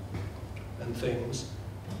vehicles and things,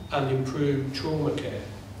 and improved trauma care,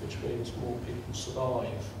 which means more people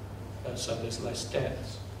survive, so there's less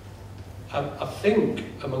deaths. I think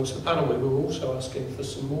amongst the panel we were also asking for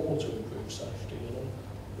some more to improve safety. You know,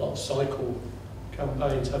 a lot of cycle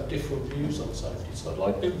campaigns have different views on safety, so I'd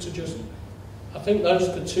like people to just, I think those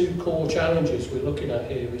are the two core challenges we're looking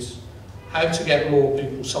at here, is how to get more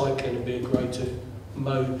people cycling and be a greater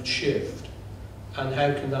mode shift, and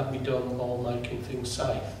how can that be done while making things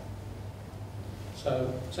safe?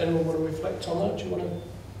 So, does anyone want to reflect on that? Do you want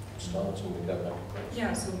to start and we go back?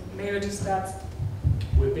 Yeah, so maybe to start.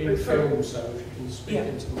 We're being filmed, so if you can speak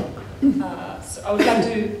into the microphone. So I would like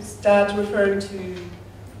to start referring to,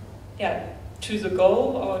 to the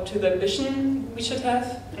goal or to the ambition we should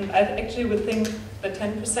have. And I actually would think that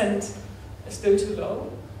 10% is still too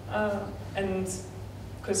low. And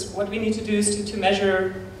because what we need to do is to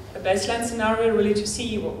measure a baseline scenario, really to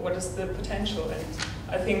see what is the potential. And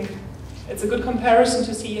I think it's a good comparison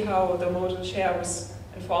to see how the modal share was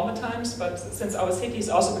in former times, but since our cities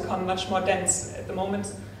also become much more dense at the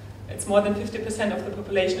moment, it's more than 50% of the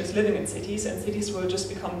population is living in cities, and cities will just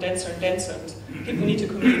become denser and denser, and people need to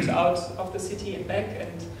commute out of the city and back,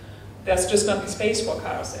 and there's just not the space for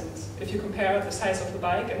cars. And if you compare the size of the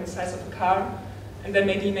bike and the size of the car, and then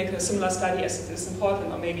maybe make a similar study as it is in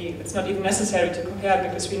Portland, or maybe it's not even necessary to compare,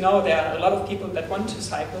 because we know there are a lot of people that want to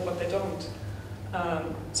cycle, but they don't.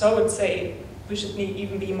 So I would say we should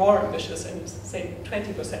even be more ambitious and say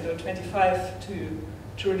 20% or 25%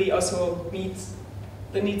 to really also meet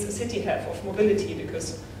the needs a city have of mobility,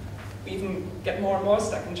 because we even get more and more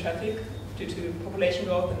stuck in traffic due to population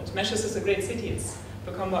growth. And Manchester is a great city, it's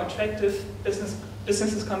become more attractive,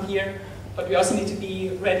 businesses come here, but we also need to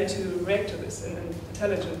be ready to react to this in an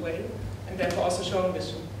intelligent way, and therefore also show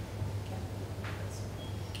ambition.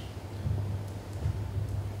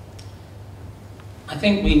 I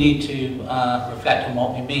think we need to reflect on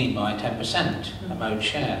what we mean by 10% mode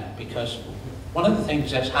share, because one of the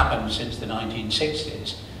things that's happened since the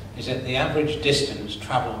 1960s is that the average distance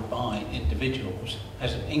travelled by individuals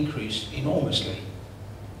has increased enormously.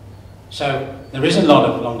 So there is a lot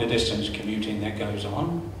of longer distance commuting that goes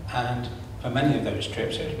on, and for many of those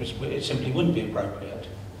trips it simply wouldn't be appropriate.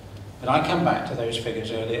 But I come back to those figures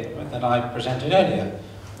earlier that I presented earlier,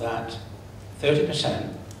 that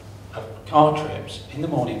 30% of car trips in the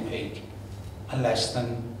morning peak are less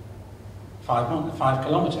than 5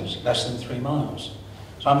 kilometres, less than 3 miles.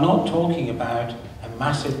 So I'm not talking about a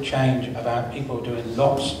massive change about people doing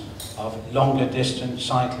lots of longer distance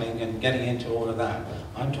cycling and getting into all of that.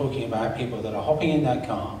 I'm talking about people that are hopping in their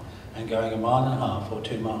car and going 1.5 miles or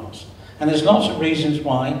 2 miles. And there's lots of reasons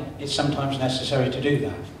why it's sometimes necessary to do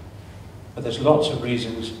that. But there's lots of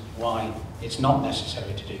reasons why it's not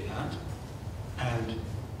necessary to do that. And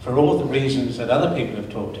for all the reasons that other people have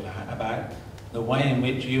talked about the way in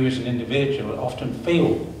which you as an individual often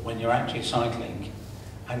feel when you're actually cycling,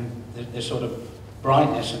 and the sort of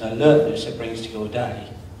brightness and alertness it brings to your day,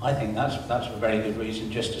 I think that's a very good reason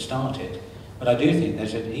just to start it. But I do think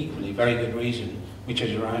there's an equally very good reason, which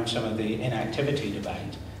is around some of the inactivity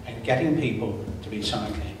debate and getting people to be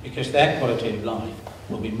cycling, because their quality of life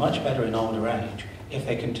will be much better in older age if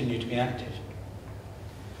they continue to be active.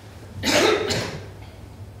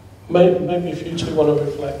 Maybe if you two want to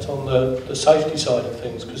reflect on the safety side of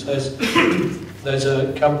things, because there's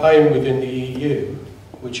a campaign within the EU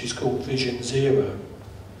which is called Vision Zero,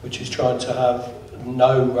 which is trying to have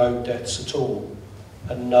no road deaths at all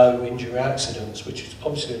and no injury accidents, which is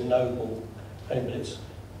obviously a noble thing, but it's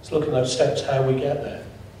looking at those steps, how we get there.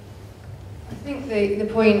 I think the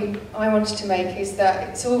point I wanted to make is that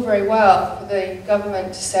it's all very well for the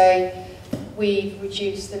government to say we've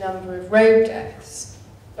reduced the number of road deaths,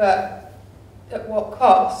 but at what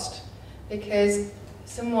cost? Because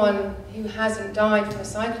someone who hasn't died from a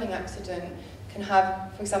cycling accident can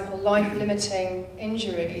have, for example, life-limiting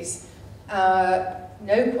injuries,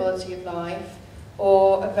 no quality of life,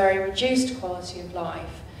 or a very reduced quality of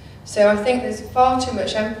life. So I think there's far too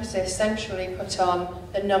much emphasis centrally put on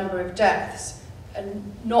the number of deaths,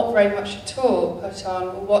 and not very much at all put on,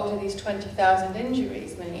 well, what do these 20,000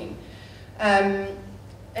 injuries mean?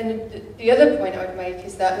 And the other point I would make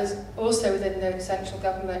is that there's also within the central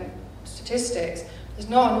government statistics, there's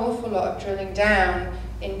not an awful lot of drilling down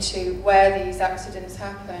into where these accidents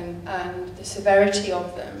happen and the severity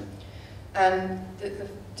of them. And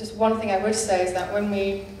just one thing I would say is that when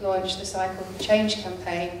we launched the Cycle for Change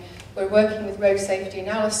campaign, we're working with road safety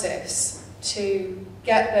analysis to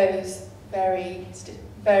get those very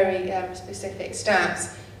specific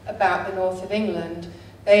stats about the north of England.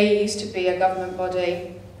 They used to be a government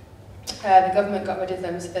body. The government got rid of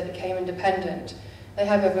them, so they became independent. They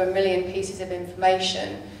have over 1 million pieces of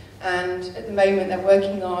information, and at the moment they're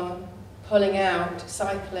working on pulling out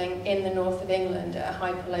cycling in the north of England at a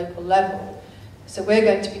hyperlocal level. So we're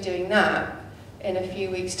going to be doing that in a few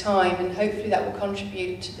weeks' time, and hopefully that will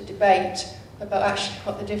contribute to the debate about actually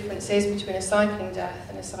what the difference is between a cycling death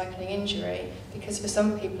and a cycling injury, because for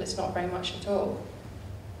some people it's not very much at all.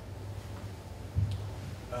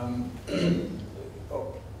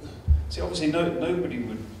 See, obviously nobody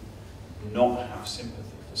would not have sympathy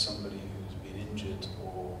for somebody who's been injured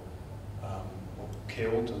or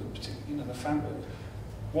killed, or particularly, you know, the family.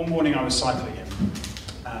 One morning I was cycling in,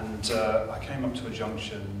 and I came up to a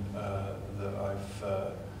junction that I've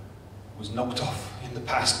was knocked off in the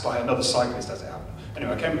past by another cyclist, as it happened.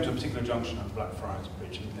 Anyway, I came up to a particular junction on the Blackfriars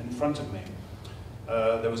Bridge, and in front of me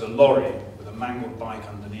there was a lorry with a mangled bike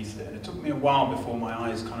underneath it, and it took me a while before my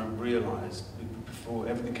eyes kind of realised, before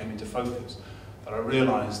everything came into focus, that I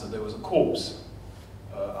realised that there was a corpse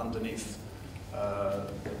underneath the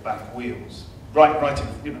back wheels. Right in,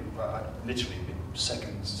 you know, I'd literally been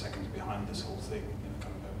seconds behind this whole thing, you know,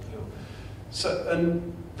 coming over the hill. So,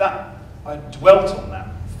 and that, I dwelt on that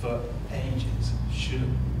for ages.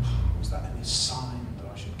 Was that any sign that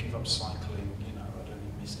I should give up cycling? You know, I'd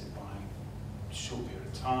only missed it by a short period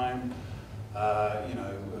of time. You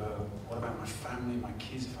know, what about my family, my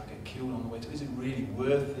kids, if I get killed on the way to, is it really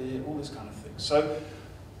worth it? All this kind of thing. So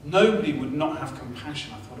nobody would not have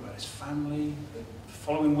compassion. I thought about his family. The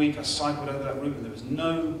following week I cycled over that route and there was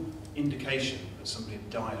no indication that somebody had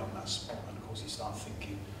died on that spot. And of course you start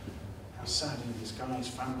thinking, how sad is this guy, his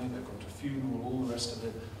family, they've gone to a funeral, all the rest of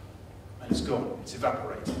it, and it's gone, it's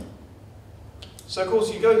evaporated. So of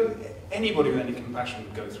course you go, anybody with any compassion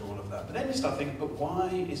would go through all of that. But then you start thinking, but why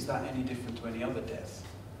is that any different to any other death?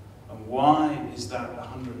 And why is that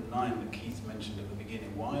 109 that Keith mentioned at the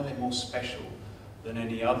beginning? Why are they more special than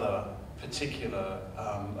any other particular,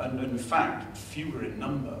 and in fact, fewer in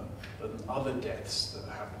number than other deaths that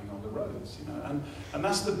are happening on the roads, you know? And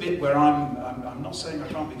that's the bit where I'm not saying I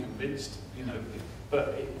can't be convinced, you know,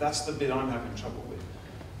 but that's the bit I'm having trouble with,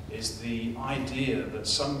 is the idea that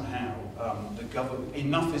somehow the government,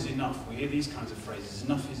 enough is enough. We hear these kinds of phrases,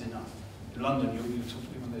 enough is enough. In London, you talk to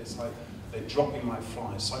people and it's like, they're dropping like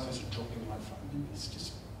flies, cyclists are dropping like flies. I mean, it's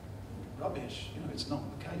just rubbish, you know, it's not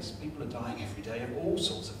the case. People are dying every day of all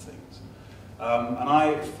sorts of things. And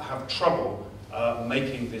I have trouble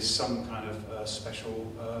making this some kind of special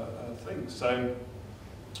thing. So,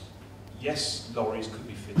 yes, lorries could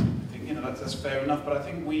be fitted. I think, you know, that's fair enough, but I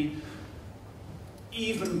think we,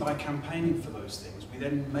 even by campaigning for those things, we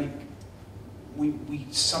then we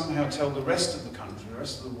somehow tell the rest of the country, the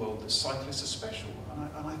rest of the world, that cyclists are special.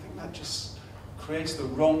 And I think that just creates the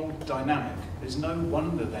wrong dynamic. There's no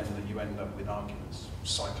wonder then that you end up with arguments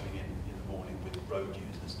cycling in the morning with road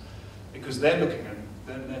users. Because they're looking at,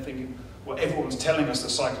 they're thinking, well, everyone's telling us that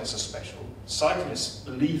cyclists are special. Cyclists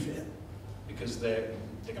believe it because they're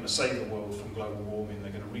going to save the world from global warming,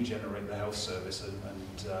 they're going to regenerate the health service, and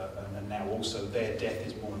now also their death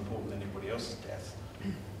is more important than anybody else's death.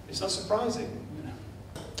 It's not surprising, you know.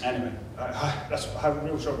 Anyway, I have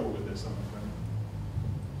real trouble with this, I'm afraid.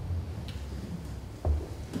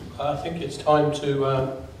 I think it's time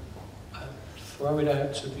to throw it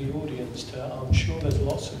out to the audience. I'm sure there's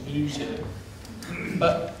lots of views here.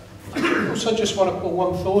 But I also just want to put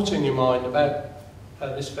one thought in your mind about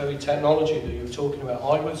this very technology that you were talking about.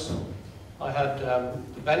 I had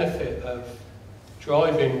the benefit of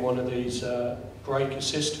driving one of these brake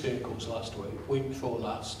assist vehicles last week before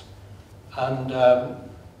last. And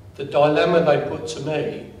the dilemma they put to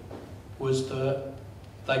me was that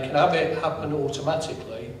they can have it happen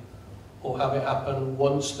automatically or have it happen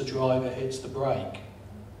once the driver hits the brake.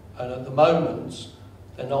 And at the moment,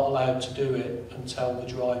 they're not allowed to do it until the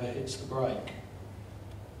driver hits the brake.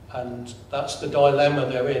 And that's the dilemma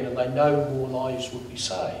they're in, and they know more lives would be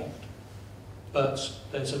saved, but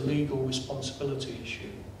there's a legal responsibility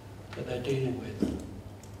issue that they're dealing with.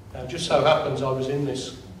 Now, just so happens I was in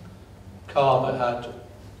this car that had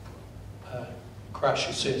crash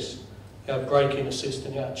assist, you know, braking assist,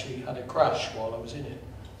 and it actually had a crash while I was in it.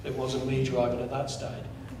 It wasn't me driving at that stage.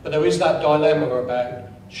 But there is that dilemma about,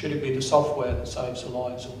 should it be the software that saves the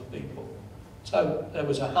lives of the people? So there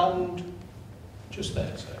was a hand just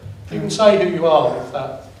there. So you can say who you are with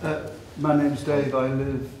that. My name's Dave. I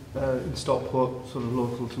live in Stockport, sort of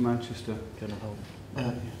local to Manchester. Can I help?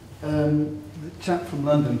 The chap from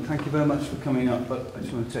London, thank you very much for coming up, but I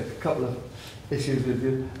just want to take a couple of issues with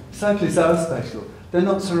you. Cyclists are special. They're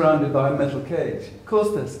not surrounded by a metal cage. Of course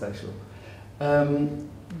they're special.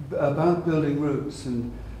 About building routes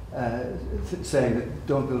and saying that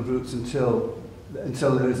don't build routes until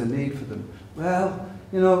there is a need for them. Well,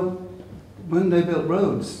 you know, when they built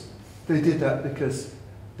roads, they did that because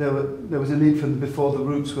there was a need for them before the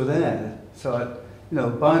routes were there. So, you know,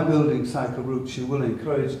 by building cycle routes, you will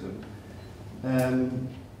encourage them. I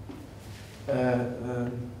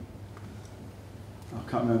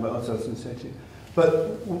can't remember what else I was going to say to you.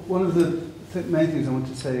 But one of the main things I want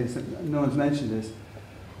to say is that no one's mentioned this.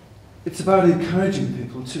 it's about encouraging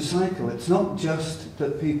people to cycle. It's not just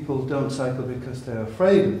that people don't cycle because they're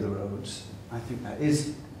afraid of the roads. I think that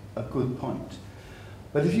is a good point.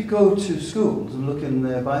 But if you go to schools and look in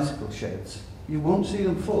their bicycle sheds, you won't see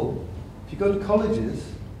them full. If you go to colleges,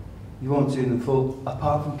 you won't see them full,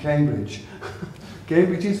 apart from Cambridge.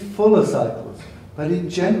 Cambridge is full of cycles. But in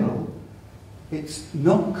general, it's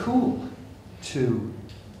not cool to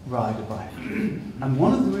ride a bike. And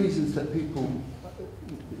one of the reasons that people,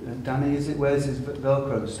 Danny, wears his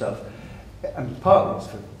Velcro stuff, and partly it's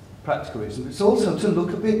for practical reasons, it's also to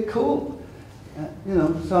look a bit cool. You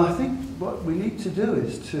know, so I think what we need to do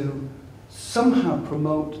is to somehow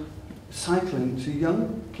promote cycling to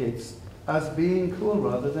young kids as being cool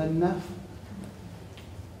rather than naff.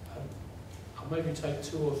 I'll maybe take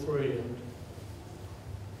 2 or 3, and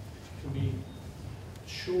if you can be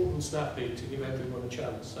short and snappy to give everyone a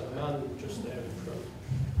chance. So the man just there in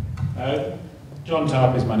front. John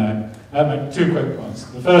Tarp is my name. 2 quick points.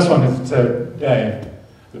 The first one is to Dave.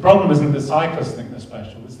 The problem isn't that cyclists think they're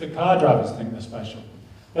special, it's that car drivers think they're special.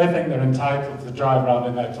 They think they're entitled to drive around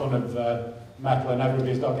in their ton of metal and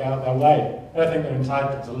everybody's got to get out of their way. They think they're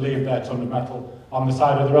entitled to leave their ton of metal on the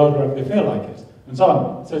side of the road wherever they feel like it, and so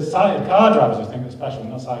on. So it's car drivers who think they're special,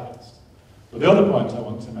 not cyclists. But the other point I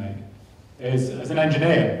want to make is, as an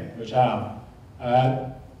engineer, which I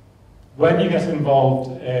am, when you get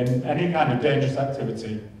involved in any kind of dangerous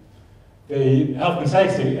activity, the health and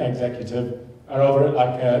safety executive are over it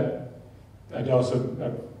like a dose of,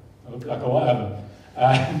 like a whatever.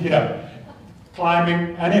 You know,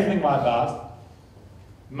 climbing, anything like that,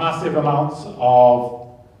 massive amounts of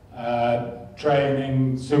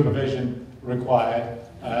training, supervision required.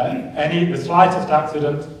 The slightest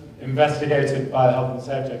accident investigated by the health and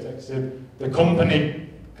safety executive, the company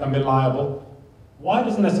can be liable. Why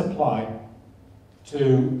doesn't this apply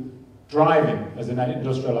to driving as an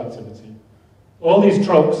industrial activity? All these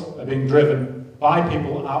trucks are being driven by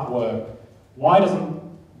people at work. Why doesn't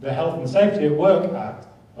the Health and Safety at Work Act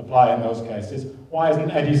apply in those cases? Why isn't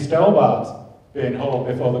Eddie Stobart being hauled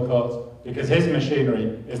before the courts? Because his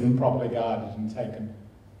machinery isn't properly guarded and taken.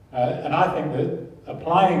 And I think that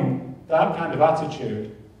applying that kind of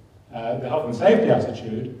attitude, the health and safety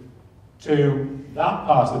attitude, to that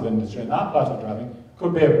part of the industry and that part of driving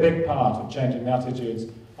could be a big part of changing the attitudes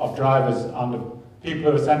of drivers and of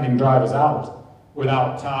people who are sending drivers out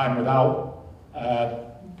without time, without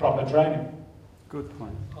proper training. Good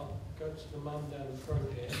point. I'll go to the man down the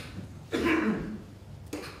front here.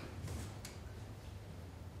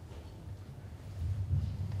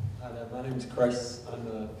 Hi there, my name's Chris. I'm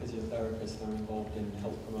a physiotherapist and I'm involved in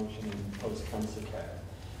health promotion and post-cancer care.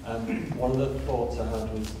 One of the thoughts I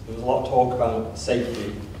had was, there was a lot of talk about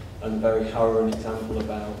safety and a very harrowing example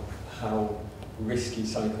about how risky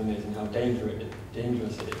cycling is and how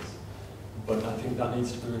dangerous it is. But I think that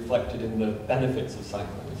needs to be reflected in the benefits of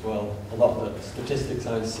cycling as well. A lot of the statistics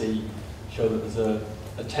I see show that there's a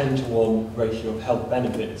 10-to-1 ratio of health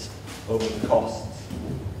benefits over the costs.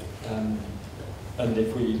 And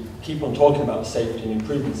if we keep on talking about safety and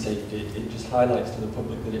improving safety, it just highlights to the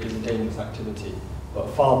public that it is a dangerous activity. But a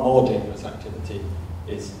far more dangerous activity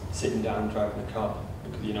is sitting down driving a car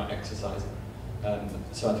because you're not exercising.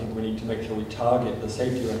 So I think we need to make sure we target the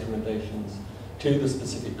safety recommendations to the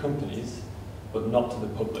specific companies, but not to the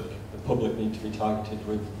public. The public need to be targeted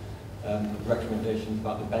with recommendations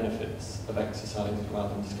about the benefits of exercise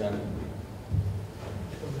rather than scaring them.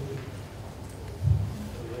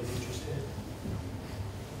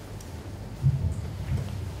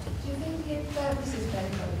 Do you think if, this is very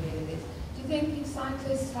complicated, do you think if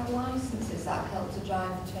cyclists have licences that help to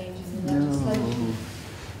drive the changes in legislation?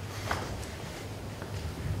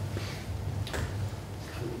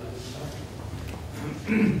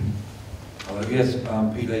 Hello, yes,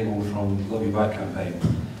 Pete Label from Love Your Bike campaign.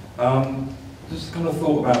 Just kind of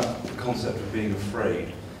thought about the concept of being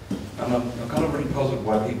afraid. And I'm kind of really puzzled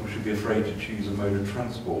why people should be afraid to choose a mode of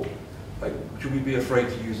transport. Like, should we be afraid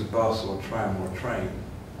to use a bus or a tram or a train?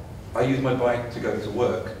 I use my bike to go to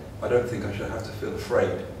work. I don't think I should have to feel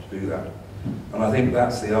afraid to do that. And I think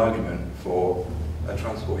that's the argument for a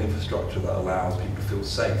transport infrastructure that allows people to feel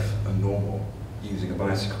safe and normal using a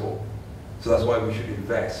bicycle. So that's why we should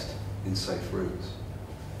invest in safe routes.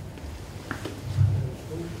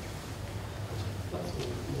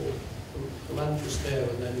 The man just there,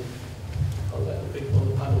 and then I'll let the people on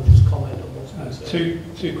the panel just comment on what's been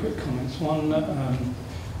said. Two quick comments. One,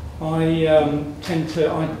 I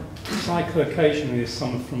cycle occasionally this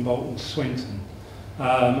summer from Bolton to Swinton.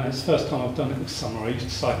 It's the first time I've done it this summer. I used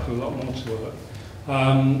to cycle a lot more to work.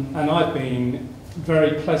 And I've been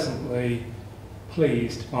very pleasantly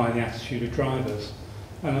pleased by the attitude of drivers.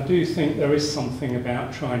 And I do think there is something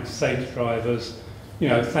about trying to say to drivers, you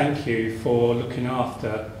know, thank you for looking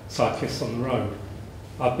after cyclists on the road.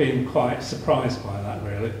 I've been quite surprised by that,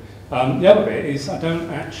 really. The other bit is I don't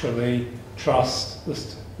actually trust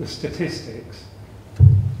the statistics,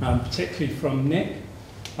 particularly from Nick.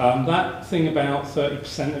 That thing about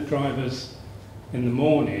 30% of drivers in the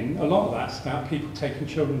morning, a lot of that's about people taking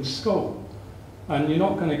children to school. And you're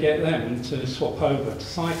not going to get them to swap over to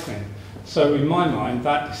cycling. So in my mind,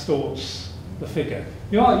 that distorts the figure.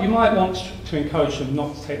 You might want to encourage them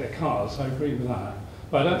not to take their cars, I agree with that.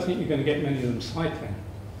 But I don't think you're going to get many of them cycling.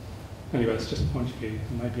 Anyway, it's just a point of view,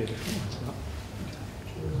 and maybe a different one to that.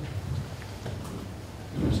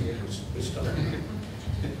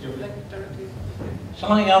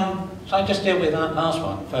 Shall I just deal with that last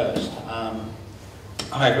one first?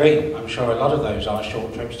 I agree. I'm sure a lot of those are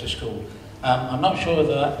short trips to school. I'm not sure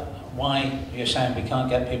that why you're saying we can't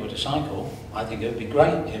get people to cycle. I think it would be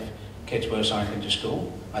great if kids were cycling to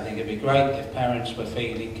school. I think it would be great if parents were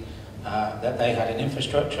feeling that they had an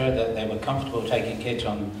infrastructure, that they were comfortable taking kids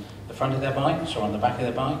on the front of their bikes or on the back of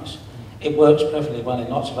their bikes. It works perfectly well in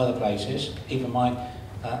lots of other places. Even my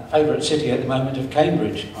favourite city at the moment of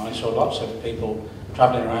Cambridge, I saw lots of people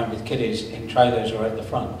travelling around with kiddies in trailers or at the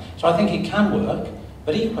front. So I think it can work,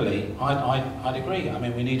 but equally, I'd agree. I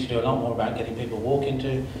mean, we need to do a lot more about getting people walking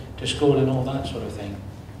to school and all that sort of thing.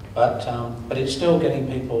 But it's still getting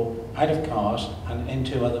people out of cars and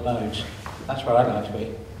into other modes. That's where I'd like to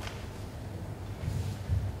be.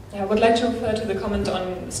 Yeah, I would like to refer to the comment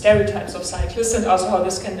on stereotypes of cyclists and also how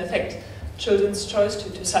this can affect children's choice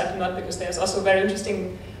to cycle not, because there's also very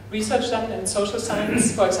interesting research done in social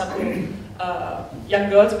science. For example, young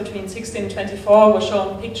girls between 16 and 24 were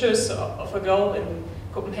shown pictures of a girl in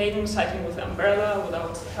Copenhagen cycling with an umbrella,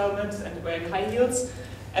 without helmet and wearing high heels.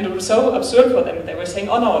 And it was so absurd for them. They were saying,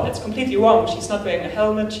 oh no, that's completely wrong. She's not wearing a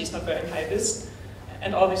helmet, she's not wearing high vis,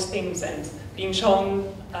 and all these things. And being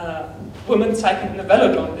shown women cycling in a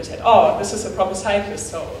velodrome, they said, oh, this is a proper cyclist,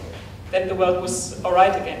 so then the world was all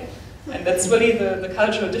right again. And that's really the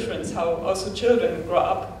cultural difference, how also children grow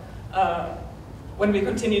up. When we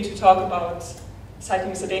continue to talk about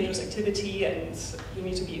cycling is a dangerous activity and you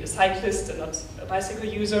need to be a cyclist and not a bicycle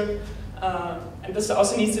user. And this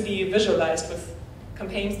also needs to be visualized with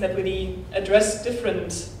campaigns that really address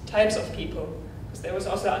different types of people. Because there was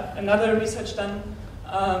also another research done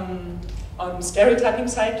on stereotyping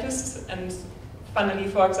cyclists, and funnily,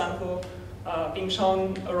 for example, being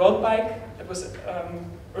shown a road bike that was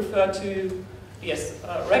referred to, yes,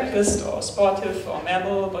 reckless or sportive or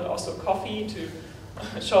mammal, but also coffee, to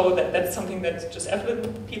show that that's something that just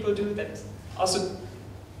affluent people do, that also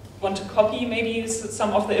want to copy maybe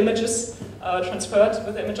some of the images transferred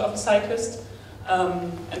with the image of a cyclist.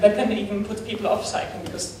 And that can even put people off cycling,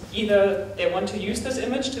 because either they want to use this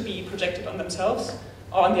image to be projected on themselves,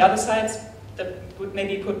 or on the other side, that would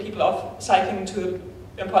maybe put people off cycling to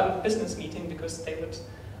an important business meeting, because they would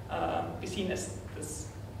be seen as this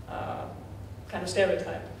kind of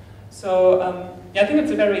stereotype. So yeah, I think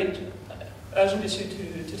it's a very urgent issue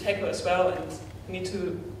to tackle as well, and we need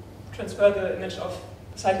to transfer the image of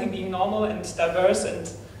cycling being normal and diverse, and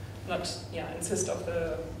not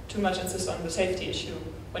too much insist on the safety issue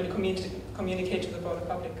when you communicate to the broader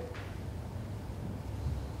public.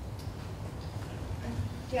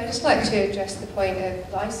 Yeah, I'd just like to address the point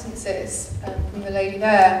of licences from the lady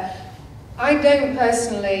there. I don't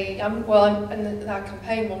personally, and that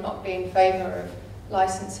campaign will not be in favour of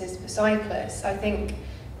licences for cyclists. I think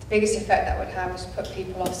the biggest effect that would have is to put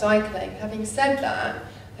people off cycling. Having said that,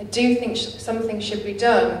 I do think something should be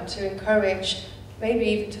done to encourage, maybe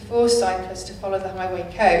even to force cyclists to follow the highway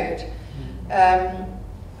code. I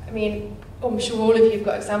mean, I'm sure all of you have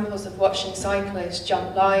got examples of watching cyclists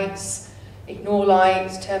jump lights, ignore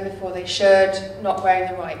lights, turn before they should, not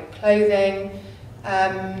wearing the right clothing.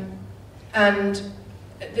 And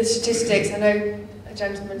the statistics, I know a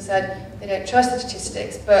gentleman said they don't trust the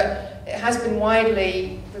statistics, but it has been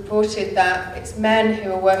widely reported that it's men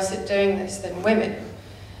who are worse at doing this than women,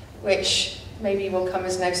 which maybe will come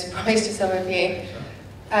as no surprise to some of you.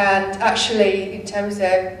 And actually, in terms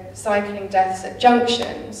of cycling deaths at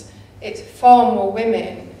junctions, it's far more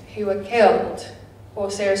women who are killed or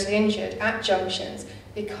seriously injured at junctions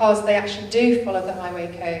because they actually do follow the highway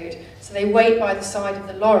code. So they wait by the side of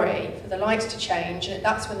the lorry for the lights to change, and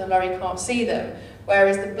that's when the lorry can't see them,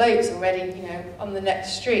 whereas the bloke's already, on the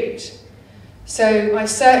next street. So I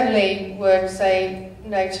certainly would say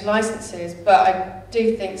no to licences, but I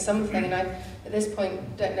do think something, and I, at this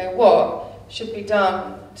point, don't know what, should be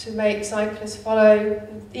done to make cyclists follow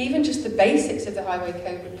even just the basics of the highway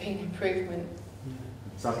code would be an improvement.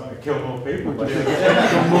 Sounds like it killed more people. But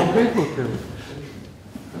more people killed.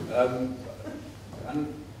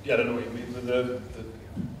 And yeah, I don't know what you mean, but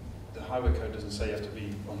the highway code doesn't say you have to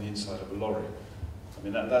be on the inside of a lorry. I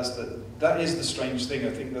mean, that is the strange thing.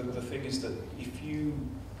 I think that the thing is that if you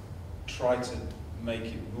try to make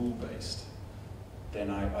it rule-based,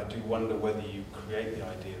 then I do wonder whether you create the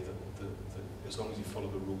idea that as long as you follow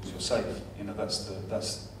the rules, you're safe. You know, that's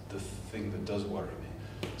the thing that does worry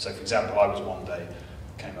me. So, for example, I was one day,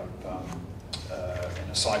 came up in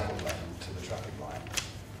a cycle lane to the traffic light,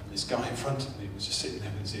 and this guy in front of me was just sitting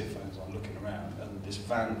there with his earphones on, looking around, and this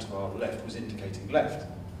van to our left was indicating left.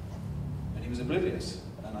 And he was oblivious,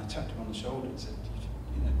 and I tapped him on the shoulder and said,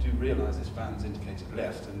 you know, do realise this van's indicated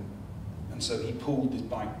left, and so he pulled his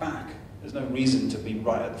bike back. There's no reason to be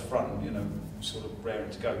right at the front, you know, sort of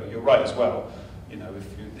raring to go. But you're right as well. You know,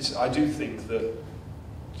 I do think that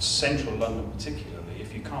central London particularly,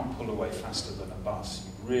 if you can't pull away faster than a bus,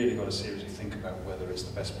 you've really got to seriously think about whether it's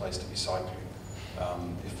the best place to be cycling.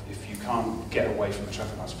 If you can't get away from the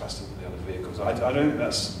traffic lights faster than the other vehicles, I don't think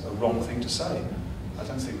that's a wrong thing to say. I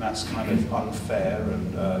don't think that's kind of unfair,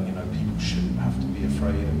 and you know, people shouldn't have to be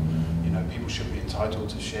afraid, and you know, people should be entitled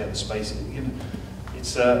to share the space. You know,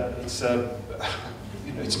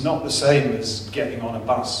 you know, it's not the same as getting on a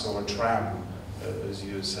bus or a tram, as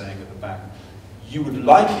you were saying at the back. You would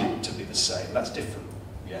like it to be the same. That's different.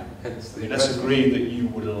 Yeah. Let's agree that you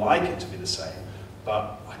would like it to be the same,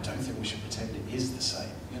 but I don't think we should pretend it is the same.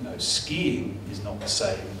 You know, skiing is not the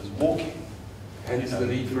same as walking. Hence the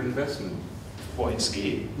need for investment. What, in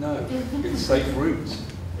skiing? No, in safe routes.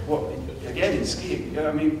 What, again, in skiing? Yeah,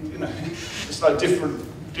 I mean, you know, it's like different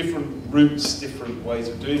routes, different ways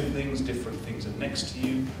of doing things, different things are next to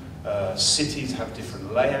you. Cities have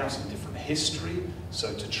different layouts and different history,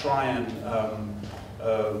 so to try and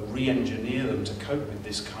re-engineer them to cope with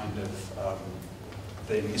this kind of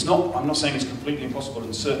thing, it's not, I'm not saying it's completely impossible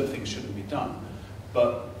and certain things shouldn't be done,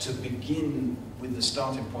 but to begin with the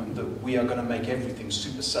starting point that we are going to make everything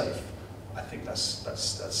super safe, I think that's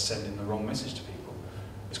sending the wrong message to people.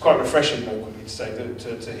 It's quite refreshing, though, quickly to say,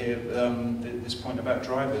 to hear this point about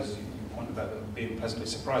drivers. You point about them being pleasantly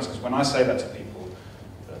surprised, because when I say that to people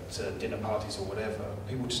at dinner parties or whatever,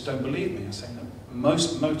 people just don't believe me. I say, no,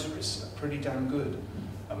 most motorists are pretty damn good,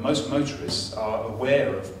 and most motorists are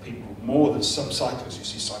aware of people more than some cyclists. You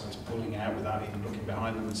see cyclists pulling out without even looking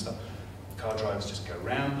behind them and stuff. Car drivers just go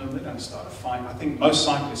around them, they don't start a fight. I think most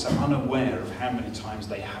cyclists are unaware of how many times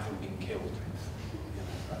they haven't been killed. You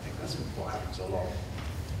know, I think that's what happens a lot.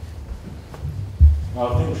 Well,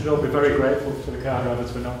 I think we should all be very grateful to the car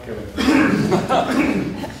drivers for not killing.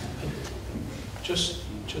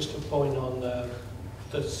 Just a point on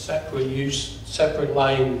the separate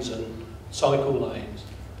lanes and cycle lanes.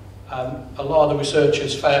 A lot of the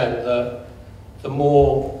researchers found that the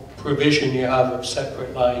more provision you have of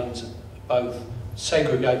separate lanes, both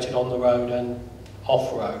segregated on the road and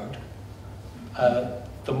off-road,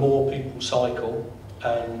 the more people cycle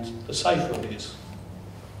and the safer it is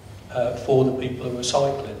for the people who are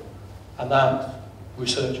cycling. And that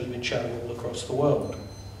research has been showing all across the world.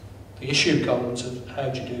 The issue comes of how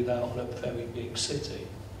do you do that on a very big city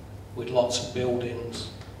with lots of buildings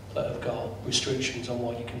that have got restrictions on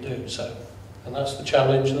what you can do. So, and that's the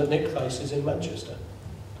challenge that Nick faces in Manchester.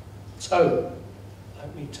 So,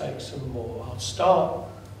 let me take some more. I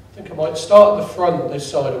think I might start at the front this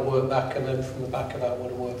side and work back, and then from the back of that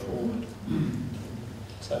one work forward.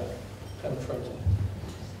 So, down the front.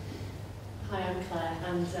 Hi, I'm Claire,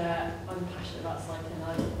 and I'm passionate about cycling. I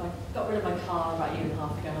got rid of my car about a year and a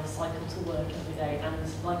half ago, and I cycle to work every day. And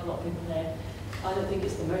like a lot of people here, I don't think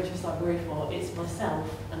it's the motorists I'm worried for, it's myself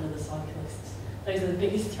and other cyclists. Those are the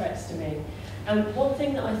biggest threats to me. And one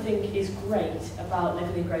thing that I think is great about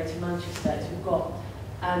living in Greater Manchester is we've got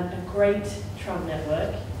a great tram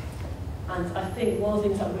network. And I think one of the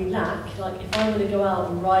things that we lack, like if I want to go out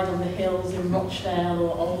and ride on the hills in Rochdale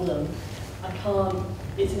or Oldham, I can't.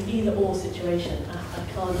 It's an either-or situation. I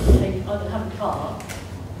don't have a car.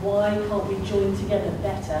 Why can't we join together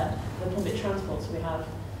better the public transports we have,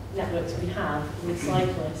 networks we have with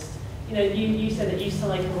cyclists? You know, you said that you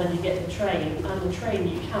cycle and you get the train, and the train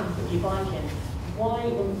you can put your bike in. Why,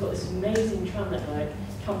 when we've got this amazing tram network,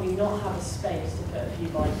 can we not have a space to put a few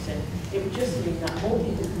bikes in? It would just mean that more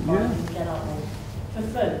people can bike and get out more for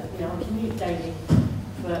fun. You know, I commute daily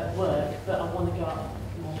for work, but I want to go out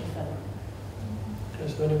more for fun.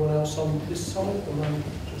 Is there anyone else on this side? The man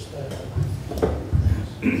just there.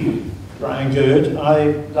 Brian Good. I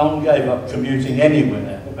long gave up commuting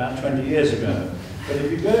anywhere about 20 years ago. But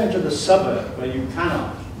if you go into the suburb where you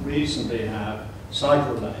cannot reasonably have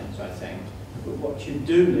cycle lanes, I think, But what you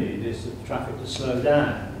do need is the traffic to slow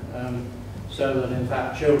down, so that in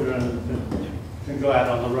fact children can go out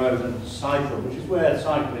on the road and cycle, which is where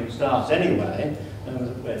cycling starts anyway,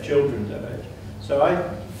 and where children do it. So I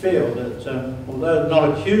feel that although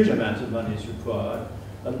not a huge amount of money is required,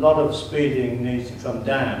 a lot of speeding needs to come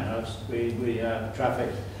down. We have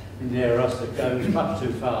traffic near us that goes much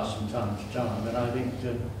too fast from time to time, and I think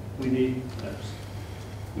we need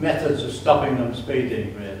methods of stopping them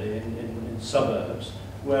speeding really in suburbs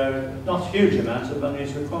where not huge amounts of money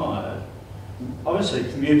is required. Obviously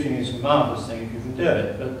commuting is a marvellous thing if you can do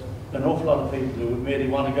it, but an awful lot of people who would merely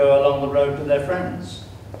want to go along the road with their friends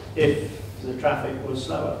if the traffic was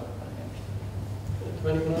slower, I think. Is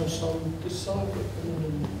there anyone else on this side?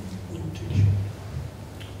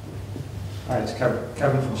 Hi, it's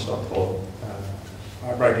Kevin from Stockport.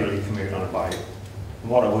 I regularly commute on a bike, and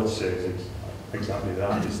what I would say is exactly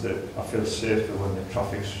that, is that I feel safer when the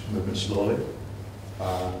traffic's moving slowly.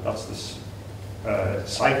 That's this.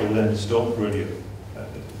 Cycle lanes don't really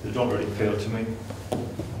appeal to me.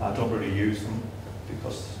 I don't really use them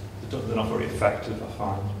because they're not very effective, I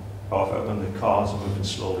find. However, when the cars are moving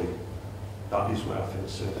slowly, that is where I feel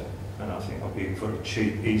safe. And I think that'll be a very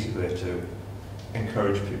cheap, easy way to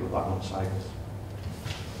encourage people back on cycles.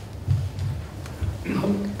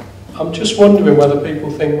 I'm just wondering whether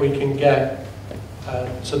people think we can get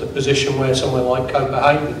to the position where somewhere like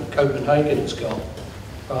Copenhagen has gone.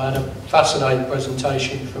 I had a fascinating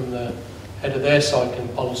presentation from the head of their cycling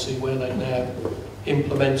policy where they've now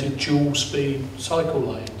implemented dual speed cycle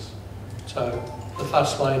lanes. So the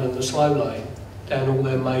fast lane and the slow lane down all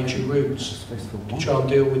their major routes to try and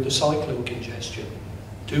deal with the cycling congestion.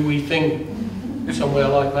 Do we think somewhere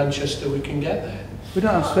like Manchester we can get there? We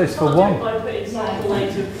don't have space for one. By putting cycle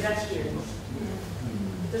lanes with pedestrians.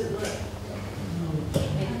 It doesn't work.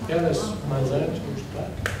 Yeah, there's man there, towards the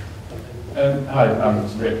back. Hi,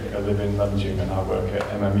 I'm Rick. I live in Nugent and I work at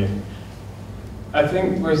MMU. I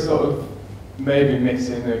think we're sort of maybe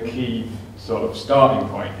missing a key sort of starting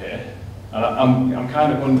point here. And I'm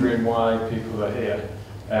kind of wondering why people are here.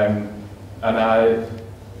 And I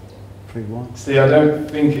don't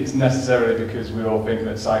think it's necessarily because we all think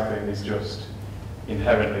that cycling is just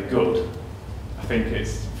inherently good. I think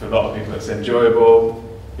it's, for a lot of people, it's enjoyable.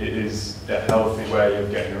 It is a healthy way of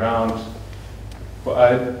getting around.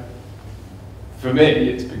 But for me,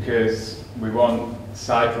 it's because we want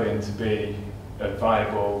cycling to be a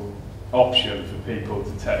viable option for people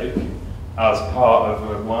to take as part of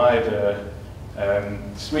a wider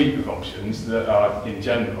suite of options that are, in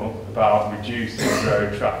general, about reducing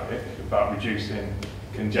road traffic, about reducing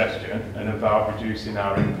congestion, and about reducing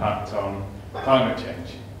our impact on climate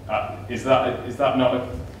change. Is that not?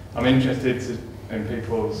 I'm interested in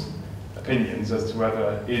people's opinions as to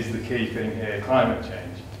whether is the key thing here climate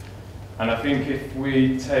change. And I think if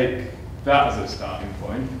we take that as a starting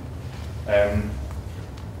point,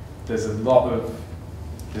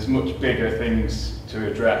 there's much bigger things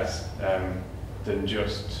to address than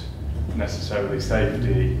just necessarily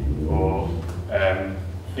safety or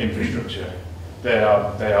infrastructure. They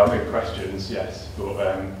are big questions, yes, but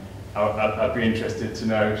I'd be interested to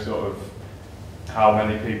know sort of how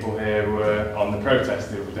many people here were on the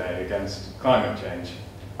protest the other day against climate change.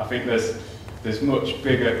 I think there's much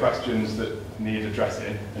bigger questions that need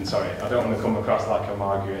addressing, and sorry, I don't want to come across like I'm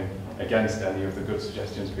arguing against any of the good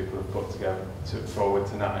suggestions people have put forward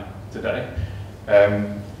today.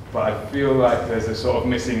 But I feel like there's a sort of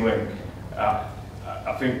missing link.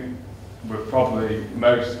 I think we're probably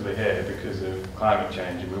mostly here because of climate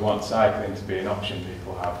change, and we want cycling to be an option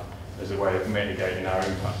people have as a way of mitigating our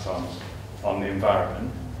impact on the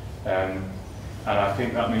environment. And I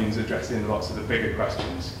think that means addressing lots of the bigger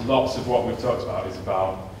questions. Lots of what we've talked about is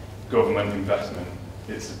about government investment.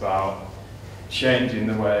 It's about changing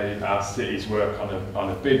the way our cities work on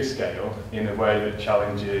a big scale in a way that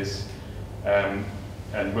challenges and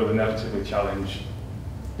will inevitably challenge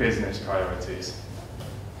business priorities.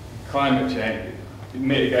 Climate change,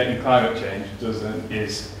 mitigating climate change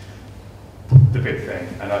is the big thing,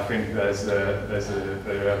 and I think there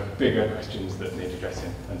are bigger questions that need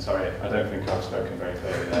addressing. And sorry, I don't think I've spoken very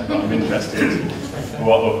clearly there, but I'm interested in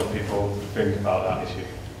what other people think about that issue.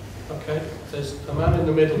 Okay, there's a man in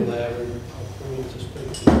the middle there who I'll bring to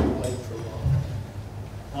speak to you wait for a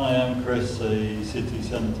while. Hi, I'm Chris, a city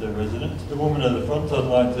centre resident. The woman at the front, I'd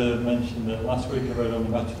like to mention that last week I read on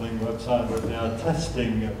the Metrolink website that they are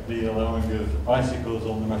testing the allowing of bicycles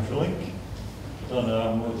on the Metrolink. I don't know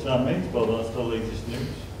how much that means, but that's the latest news.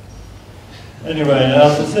 Anyway,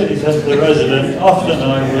 as a city centre resident, often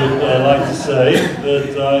I would like to say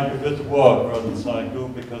that I prefer to walk rather than cycle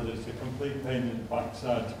because it's a complete pain in the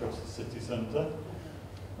backside to cross the city centre.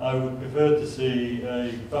 I would prefer to see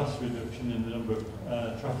a vast reduction in the number of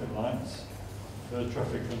traffic lights for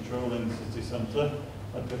traffic control in the city centre.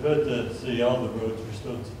 I'd prefer to see all the roads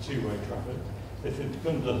restored to two-way traffic. If it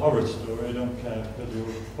becomes a horror story, I don't care, because it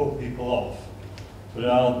will put people off. But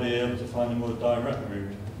I'll be able to find a more direct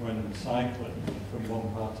route when cycling from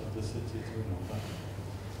one part of the city to another.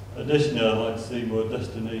 Additionally, I'd like to see more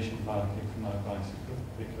destination parking for my bicycle,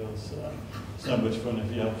 because it's not much fun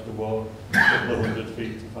if you have to walk a couple of 100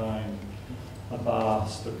 feet to find a bar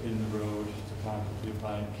stuck in the road to park up your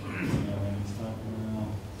bike. And it's like, well,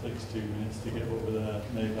 it takes 2 minutes to get over there,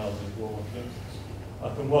 maybe I'll just walk it.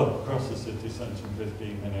 I can walk across the city centre in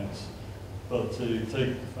 15 minutes, but to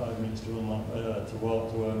take 5 minutes to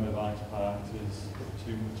walk to where my bike's parked is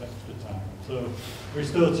too much extra time. So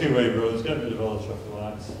restore two-way roads, get rid of all the traffic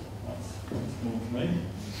lights. That's more for me.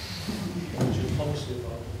 What's your policy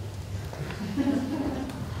about?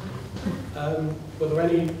 Were there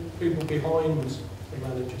any people behind the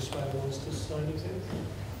manager's who wants to say anything?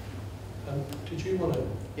 Did you want to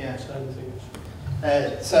say anything?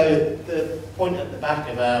 So the point at the back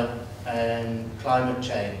about climate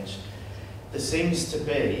change, there seems to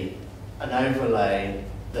be an overlay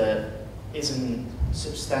that isn't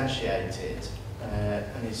substantiated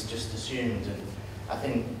and is just assumed. And I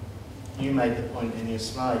think you made the point in your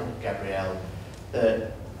slide, Gabriele,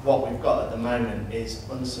 that what we've got at the moment is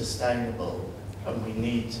unsustainable and we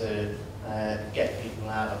need to get people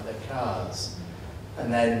out of their cars.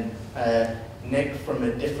 And then Nick, from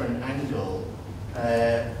a different angle,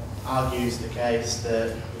 argues the case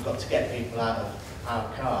that we've got to get people out of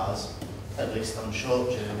our cars, at least on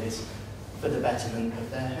short journeys, for the betterment of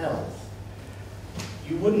their health.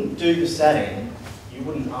 You wouldn't do the same, you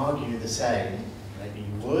wouldn't argue the same, maybe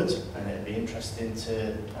you would, and it'd be interesting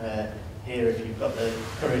to hear if you've got the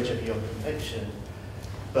courage of your conviction,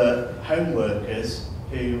 but home workers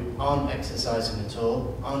who aren't exercising at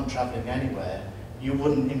all, aren't travelling anywhere, you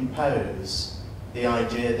wouldn't impose the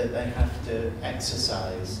idea that they have to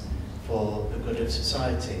exercise for the good of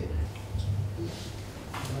society.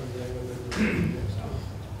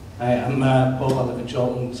 Hi, I'm Paul. I live in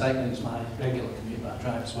Chorlton. Cycling is my regular commute, but I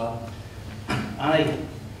drive as well. I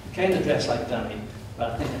kind of dress like Danny,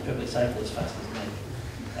 but I think I probably cycle as fast as me.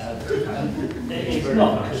 It's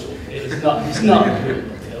not cool. It's not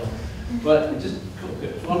cool. But just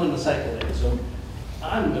one on the cycle there. So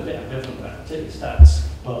I'm a bit ambivalent about it. Take your stats,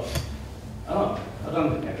 but I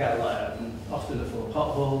don't think I get a lot out of them. Often they're full of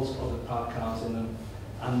potholes, other parked cars in them.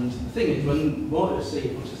 And the thing is, when motorists see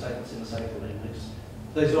a bunch of cyclists in a cycle lane,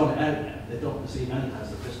 they zone it out now. They don't perceive any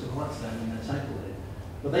hazard, just go, well, that's them in their cycle lane.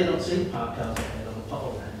 But they don't see parked cars ahead or the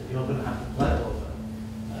pothole ahead that you're going to have to play over.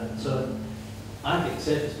 So I think the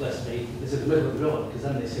safest place to be is in the middle of the road, because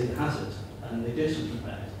then they see the hazard and they do something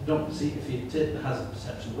about it. You don't perceive, if you take the hazard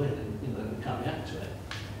perception away, then you can't react to it.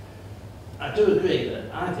 I do agree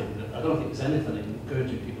that I don't think there's anything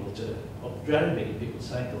encouraging people to, or driving people to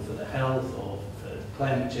cycle for their health or for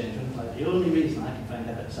climate change or anything like that. The only reason I can find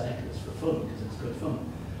out to cycle is for fun, because it's good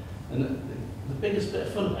fun. And the biggest bit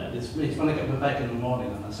of fun about it is when I get my bike in the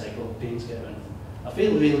morning and I cycle Deansgate or anything, I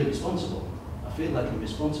feel really responsible. I feel like I'm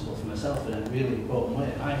responsible for myself in a really important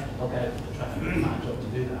way. I have to look out for the traffic, it's my job to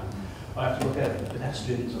do that. I have to look out for the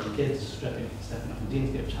pedestrians or the kids stepping up in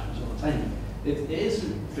Deansgate chimes all the time. It is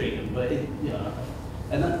freedom, but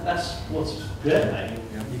and that's what's great about it.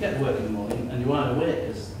 You get to work in the morning and you aren't awake,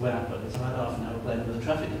 because when I put it, it's about half an hour playing with the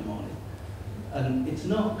traffic in the morning. And it's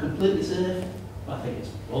not completely safe. I think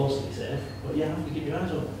it's mostly safe, but you have to keep your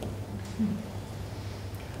eyes open.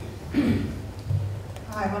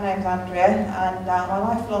 Hi, my name's Andrea, and I'm a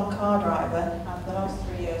lifelong car driver, and the last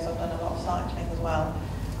 3 years I've done a lot of cycling as well.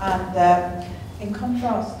 And in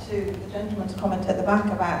contrast to the gentleman's comment at the back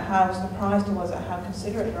about how surprised he was at how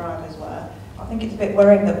considerate drivers were, I think it's a bit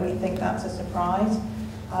worrying that we think that's a surprise.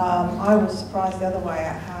 I was surprised the other way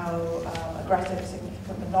at how aggressive a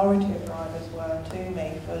significant minority of drivers were to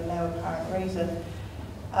me for no apparent reason.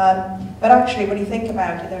 But actually, when you think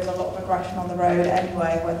about it, there's a lot of aggression on the road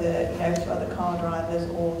anyway, whether to other car drivers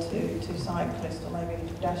or to cyclists or maybe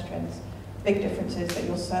to pedestrians. Big difference is that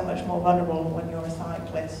you're so much more vulnerable when you're a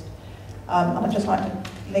cyclist. And I'd just like to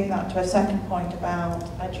link that to a second point about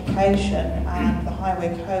education and the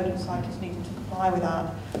highway code and cyclists needing to comply with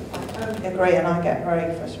that. I totally agree, and I get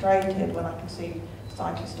very frustrated when I can see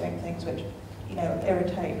cyclists doing things which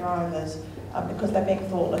irritate drivers because they're being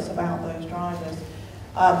thoughtless about those drivers.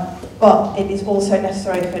 But it is also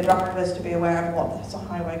necessary for drivers to be aware of what the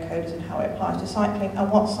highway code is and how it applies to cycling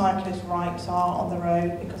and what cyclists' rights are on the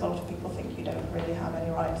road, because a lot of people think you don't really have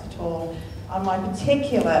any rights at all. And my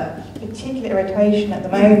particular irritation at the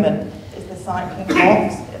moment is the cycling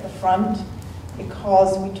box at the front,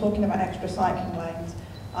 because we're talking about extra cycling lanes.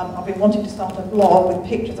 I've been wanting to start a blog with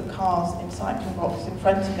pictures of cars in cycling boxes in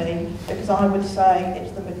front of me, because I would say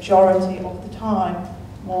it's the majority of the time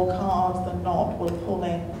more cars than not will pull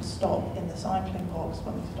in and stop in the cycling box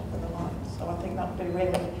when they stop at the lights. So I think that would be a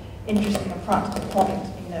really interesting and practical point,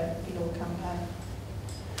 for your campaign.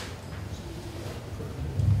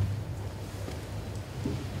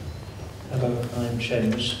 Hello, I'm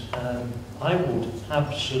James. I would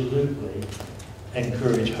absolutely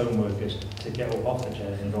encourage home workers to get up off the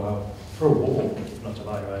chairs and go out for a walk, if not a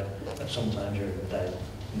bike ride, at some time during the day.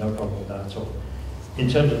 No problem with that at all. In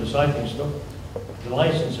terms of the cycling stuff, the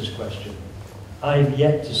licences question, I've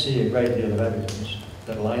yet to see a great deal of evidence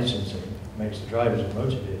that licensing makes the drivers of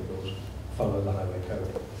motor vehicles follow the highway code.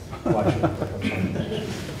 Why should they?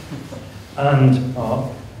 And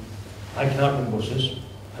I can't run buses.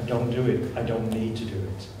 I don't do it. I don't need to do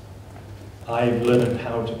it. I've learned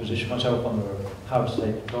how to position myself on the road, how to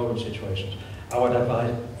take control of situations. I would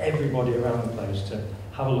advise everybody around the place to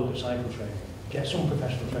have a look at cycle training. Get some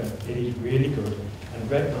professional training. It is really good, and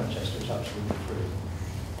Great Manchester is absolutely free.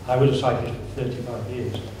 I was a cyclist for 35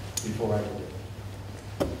 years before I did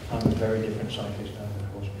it. I'm a very different cyclist now than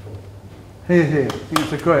I was before. Here. I think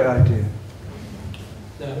it's a great idea.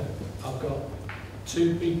 Now, I've got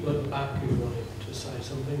two people at the back who wanted to say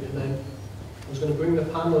something, and then I was going to bring the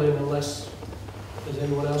panel in unless there's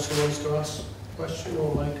anyone else who wants to ask a question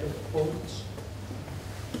or make a point.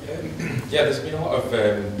 Yeah, there's been a lot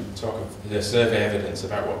of talk of survey evidence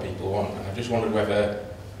about what people want, and I just wondered whether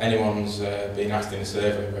anyone's been asked in a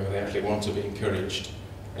survey whether they actually want to be encouraged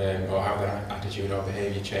or have their attitude or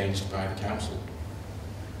behaviour changed by the council.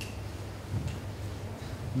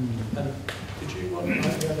 And did you want to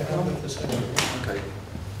have a hand with the second? Okay.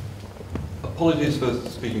 Apologies for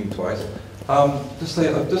speaking twice. Just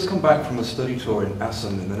say, I've just come back from a study tour in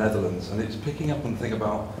Assen in the Netherlands, and it's picking up on the thing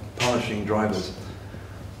about punishing drivers.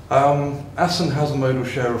 Assen has a modal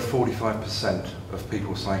share of 45% of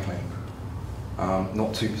people cycling.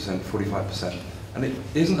 Not 2%, 45%. And it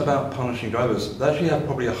isn't about punishing drivers. They actually have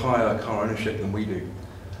probably a higher car ownership than we do.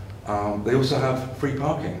 They also have free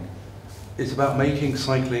parking. It's about making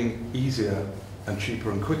cycling easier and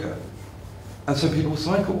cheaper and quicker. And so people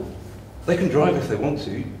cycle. They can drive if they want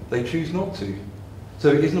to, they choose not to. So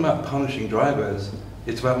it isn't about punishing drivers,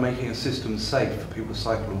 it's about making a system safe for people to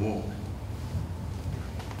cycle and walk.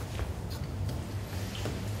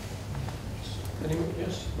 Anyone?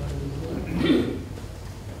 Yes?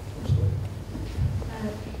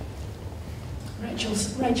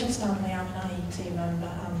 Rachel Stanley, I'm an IET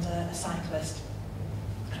member and a cyclist.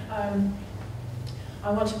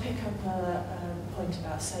 I want to pick up a point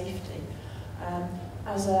about safety.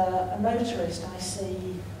 As a motorist, I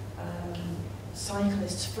see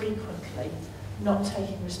cyclists frequently not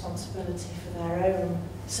taking responsibility for their own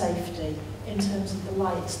safety in terms of the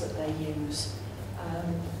lights that they use.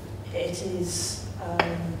 It is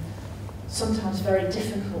sometimes very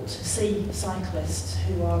difficult to see cyclists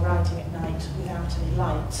who are riding at night without any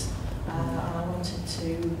lights, and I wanted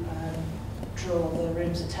to draw the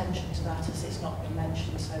room's attention to that, as it's not been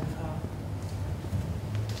mentioned so far.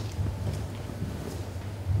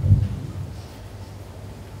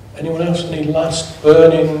 Anyone else? Any last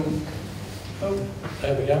burning? Oh,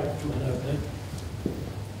 there we go.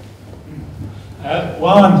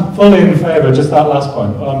 Well, I'm fully in favour, just that last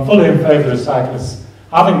point, I'm fully in favour of cyclists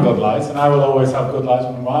having good lights, and I will always have good lights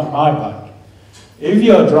on my bike. If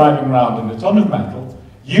you're driving around in a ton of metal,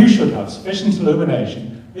 you should have sufficient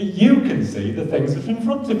illumination that you can see the things that are in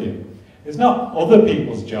front of you. It's not other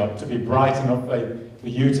people's job to be bright enough for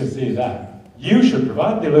you to see that. You should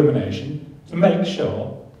provide the illumination to make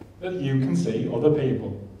sure that you can see other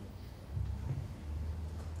people.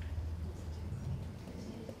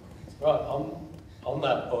 Right, on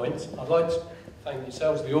that point, I'd like to thank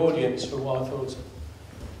yourselves, the audience, for what I thought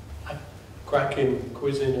a cracking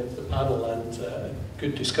quizzing of the panel and a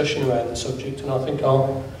good discussion around the subject, and I think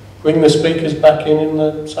I'll bring the speakers back in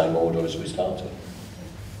the same order as we started.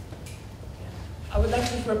 I would like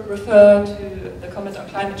to refer to the comment on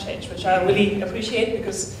climate change, which I really appreciate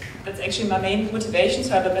because that's actually my main motivation.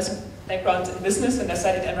 So I have a background in business and I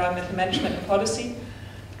studied environmental management and policy.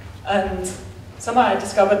 And somehow I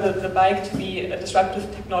discovered the bike to be a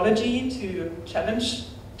disruptive technology to challenge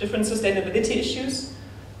different sustainability issues,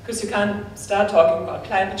 because you can't start talking about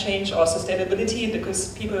climate change or sustainability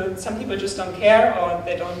because some people just don't care, or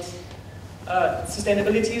they don't.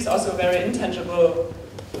 Sustainability is also a very intangible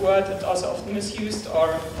word that's also often misused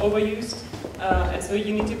or overused. And so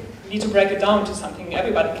you need to break it down to something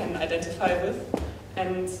everybody can identify with.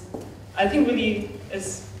 And I think really,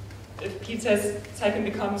 as if Keith says, cycling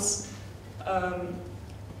becomes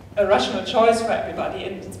a rational choice for everybody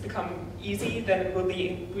and it's become easy, then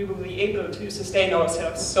we will be able to sustain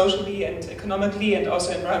ourselves socially and economically and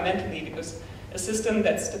also environmentally, because a system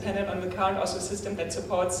that's dependent on the car and also a system that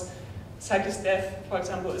supports cyclist death, for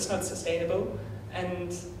example, is not sustainable.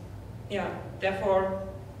 And yeah, therefore,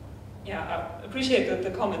 yeah, I appreciate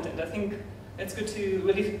the comment, and I think it's good to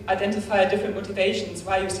really identify different motivations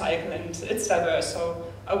why you cycle, and it's diverse. So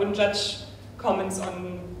I wouldn't judge comments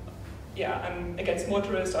on, yeah, I'm against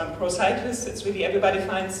motorists or I'm pro-cyclist. It's really everybody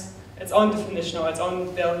finds its own definition or its own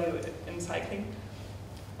value in cycling,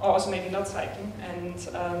 or also maybe not cycling. And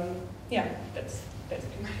yeah, that's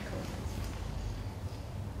basically my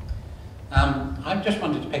comment. I just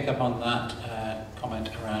wanted to pick up on that comment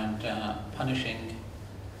around punishing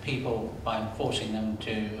people by forcing them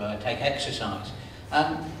to take exercise.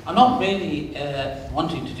 I'm not really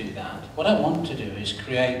wanting to do that. What I want to do is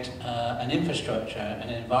create an infrastructure, an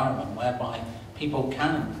environment whereby people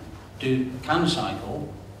can cycle,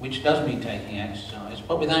 which does mean taking exercise,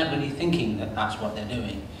 but without really thinking that that's what they're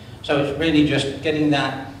doing. So it's really just getting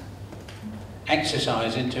that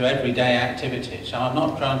exercise into everyday activity. So I'm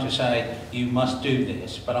not trying to say you must do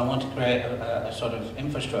this, but I want to create a sort of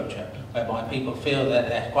infrastructure whereby people feel that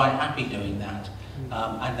they're quite happy doing that,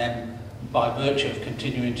 and then by virtue of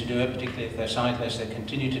continuing to do it, particularly if they're cyclists, they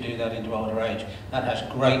continue to do that into older age. That has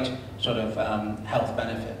great sort of health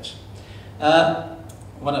benefits.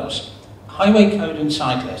 What else? Highway code and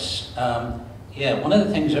cyclists. Yeah, one of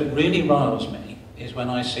the things that really riles me is when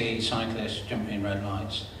I see cyclists jumping red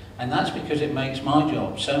lights. And that's because it makes my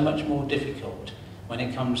job so much more difficult when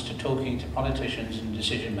it comes to talking to politicians and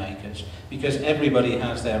decision makers, because everybody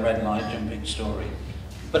has their red light jumping story.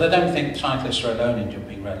 But I don't think cyclists are alone in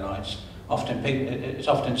jumping red lights. It's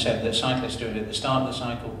often said that cyclists do it at the start of the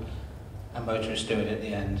cycle and motorists do it at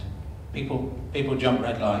the end. People jump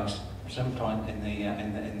red lights sometime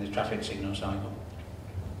in the traffic signal cycle.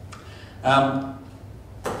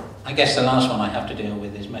 I guess the last one I have to deal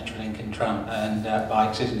with is Metrolink and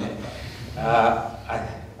bikes, isn't it? I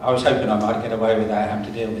was hoping I might get away without having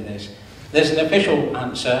to deal with this. There's an official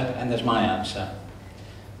answer and there's my answer.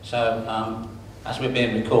 So, as we're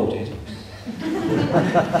being recorded,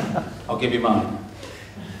 I'll give you mine.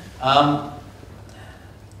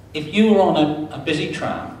 If you were on a busy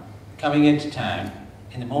tram coming into town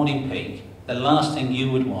in the morning peak, the last thing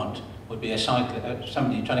you would want would be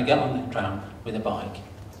somebody trying to get on the tram with a bike.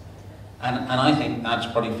 And I think that's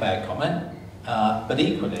probably a fair comment. But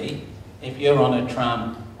equally, if you're on a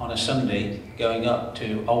tram on a Sunday going up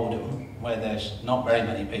to Oldham, where there's not very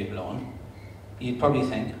many people on, you'd probably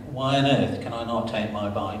think, why on earth can I not take my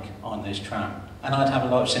bike on this tram? And I'd have a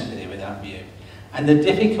lot of sympathy with that view. And the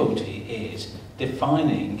difficulty is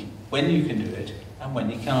defining when you can do it and when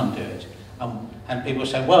you can't do it. And people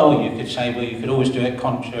say, well, you could always do it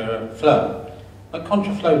contra flow. But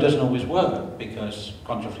contra flow doesn't always work, because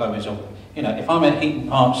contra flow is, you know, if I'm at Heaton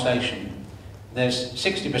Park Station, there's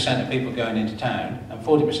 60% of people going into town and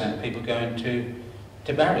 40% of people going to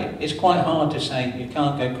Barry. It's quite hard to say you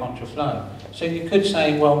can't go contra flow. So you could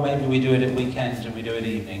say, well, maybe we do it at weekends and we do it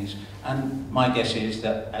evenings. And my guess is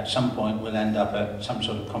that at some point we'll end up at some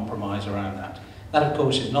sort of compromise around that. That, of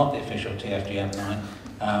course, is not the official TFGM line,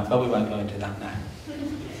 but we won't go into that now.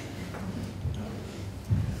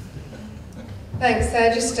 Thanks.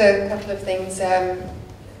 Just a couple of things I'd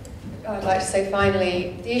like to say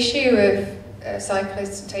finally. The issue of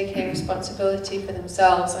cyclists taking responsibility for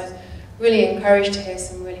themselves, I was really encouraged to hear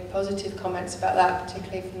some really positive comments about that,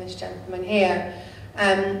 particularly from this gentleman here.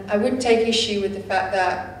 I would take issue with the fact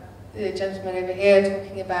that the gentleman over here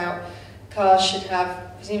talking about cars should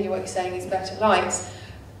have, presumably what you're saying is better lights.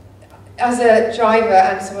 As a driver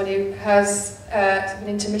and somebody who has an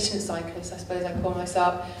intermittent cyclist, I suppose I call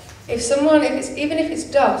myself, even if it's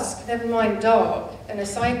dusk, never mind dark, and a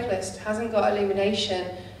cyclist hasn't got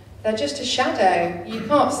illumination, they're just a shadow. You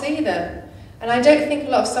can't see them. And I don't think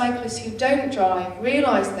a lot of cyclists who don't drive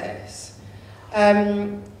realise this.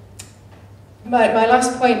 My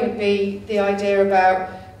last point would be the idea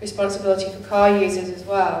about responsibility for car users as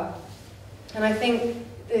well. And I think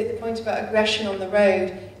the point about aggression on the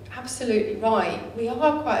road, absolutely right. We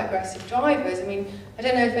are quite aggressive drivers. I mean, I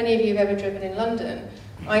don't know if any of you have ever driven in London.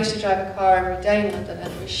 I used to drive a car every day in London,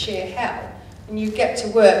 and it was sheer hell. And you get to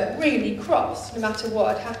work really cross, no matter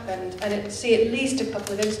what had happened, and I'd see at least a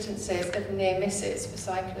couple of instances of near misses for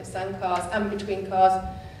cyclists and cars, and between cars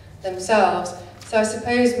themselves. So I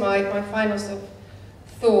suppose my final sort of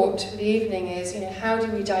thought for the evening is, how do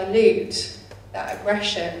we dilute that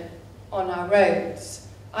aggression on our roads?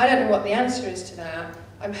 I don't know what the answer is to that.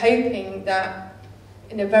 I'm hoping that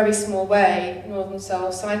in a very small way, Northern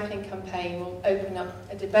Soul Cycling Campaign will open up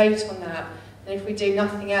a debate on that. And if we do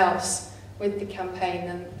nothing else with the campaign,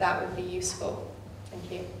 then that would be useful.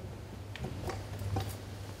 Thank you.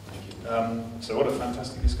 So what a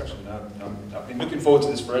fantastic discussion. I've been looking forward to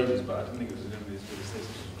this for ages, but I didn't think it was going to be as good as this.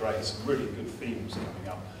 This was great. Some really good themes coming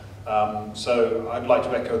up. So I'd like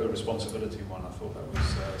to echo the responsibility one. I thought that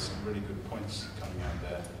was some really good points coming out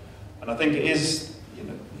there. And I think it is,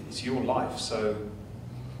 it's your life, so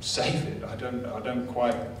save it. I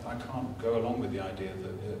can't go along with the idea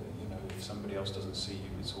that, if somebody else doesn't see you,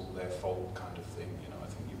 it's all their fault kind of thing. I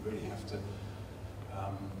think you really have to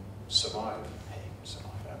survive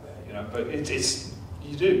out there, but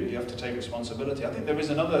you have to take responsibility. I think there is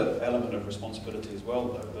another element of responsibility as well,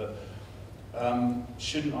 though, that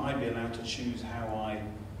shouldn't I be allowed to choose how I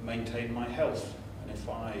maintain my health? And if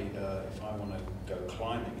I want to go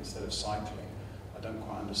climbing instead of cycling, I don't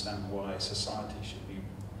quite understand why society should be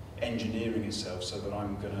engineering itself so that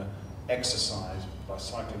I'm going to exercise by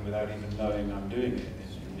cycling without even knowing I'm doing it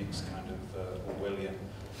in Nick's kind of Orwellian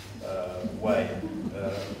way.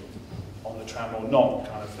 On the tram or not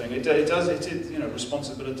kind of thing.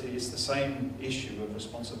 Responsibility is the same issue of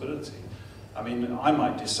responsibility. I mean, I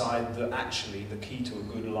might decide that actually the key to a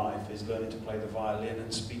good life is learning to play the violin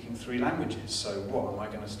and speaking 3 languages. So what, am I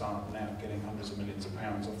going to start now getting hundreds of millions of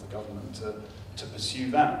pounds off the government to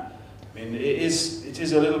pursue that? I mean, it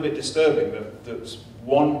is a little bit disturbing that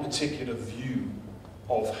one particular view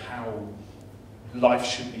of how life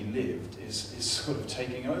should be lived is sort of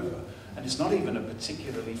taking over. And it's not even a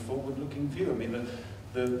particularly forward-looking view. I mean,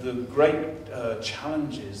 the great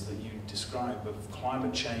challenges that you describe of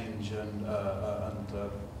climate change and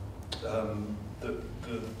that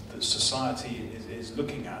society is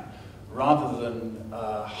looking at, rather than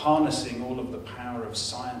harnessing all of the power of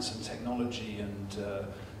science and technology and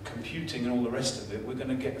computing and all the rest of it, we're going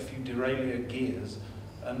to get a few derailleur gears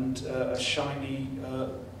and a shiny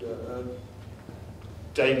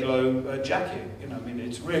day-glow jacket. I mean,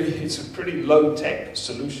 it's a pretty low-tech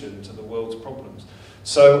solution to the world's problems.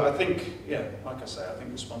 So I think, like I say, I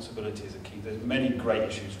think responsibility is a key. There's many great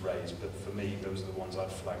issues raised, but for me, those are the ones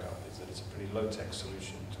I'd flag up, is that it's a pretty low-tech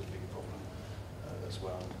solution to a big problem as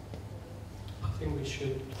well. I think we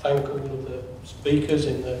should thank all of the speakers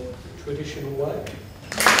in the traditional way.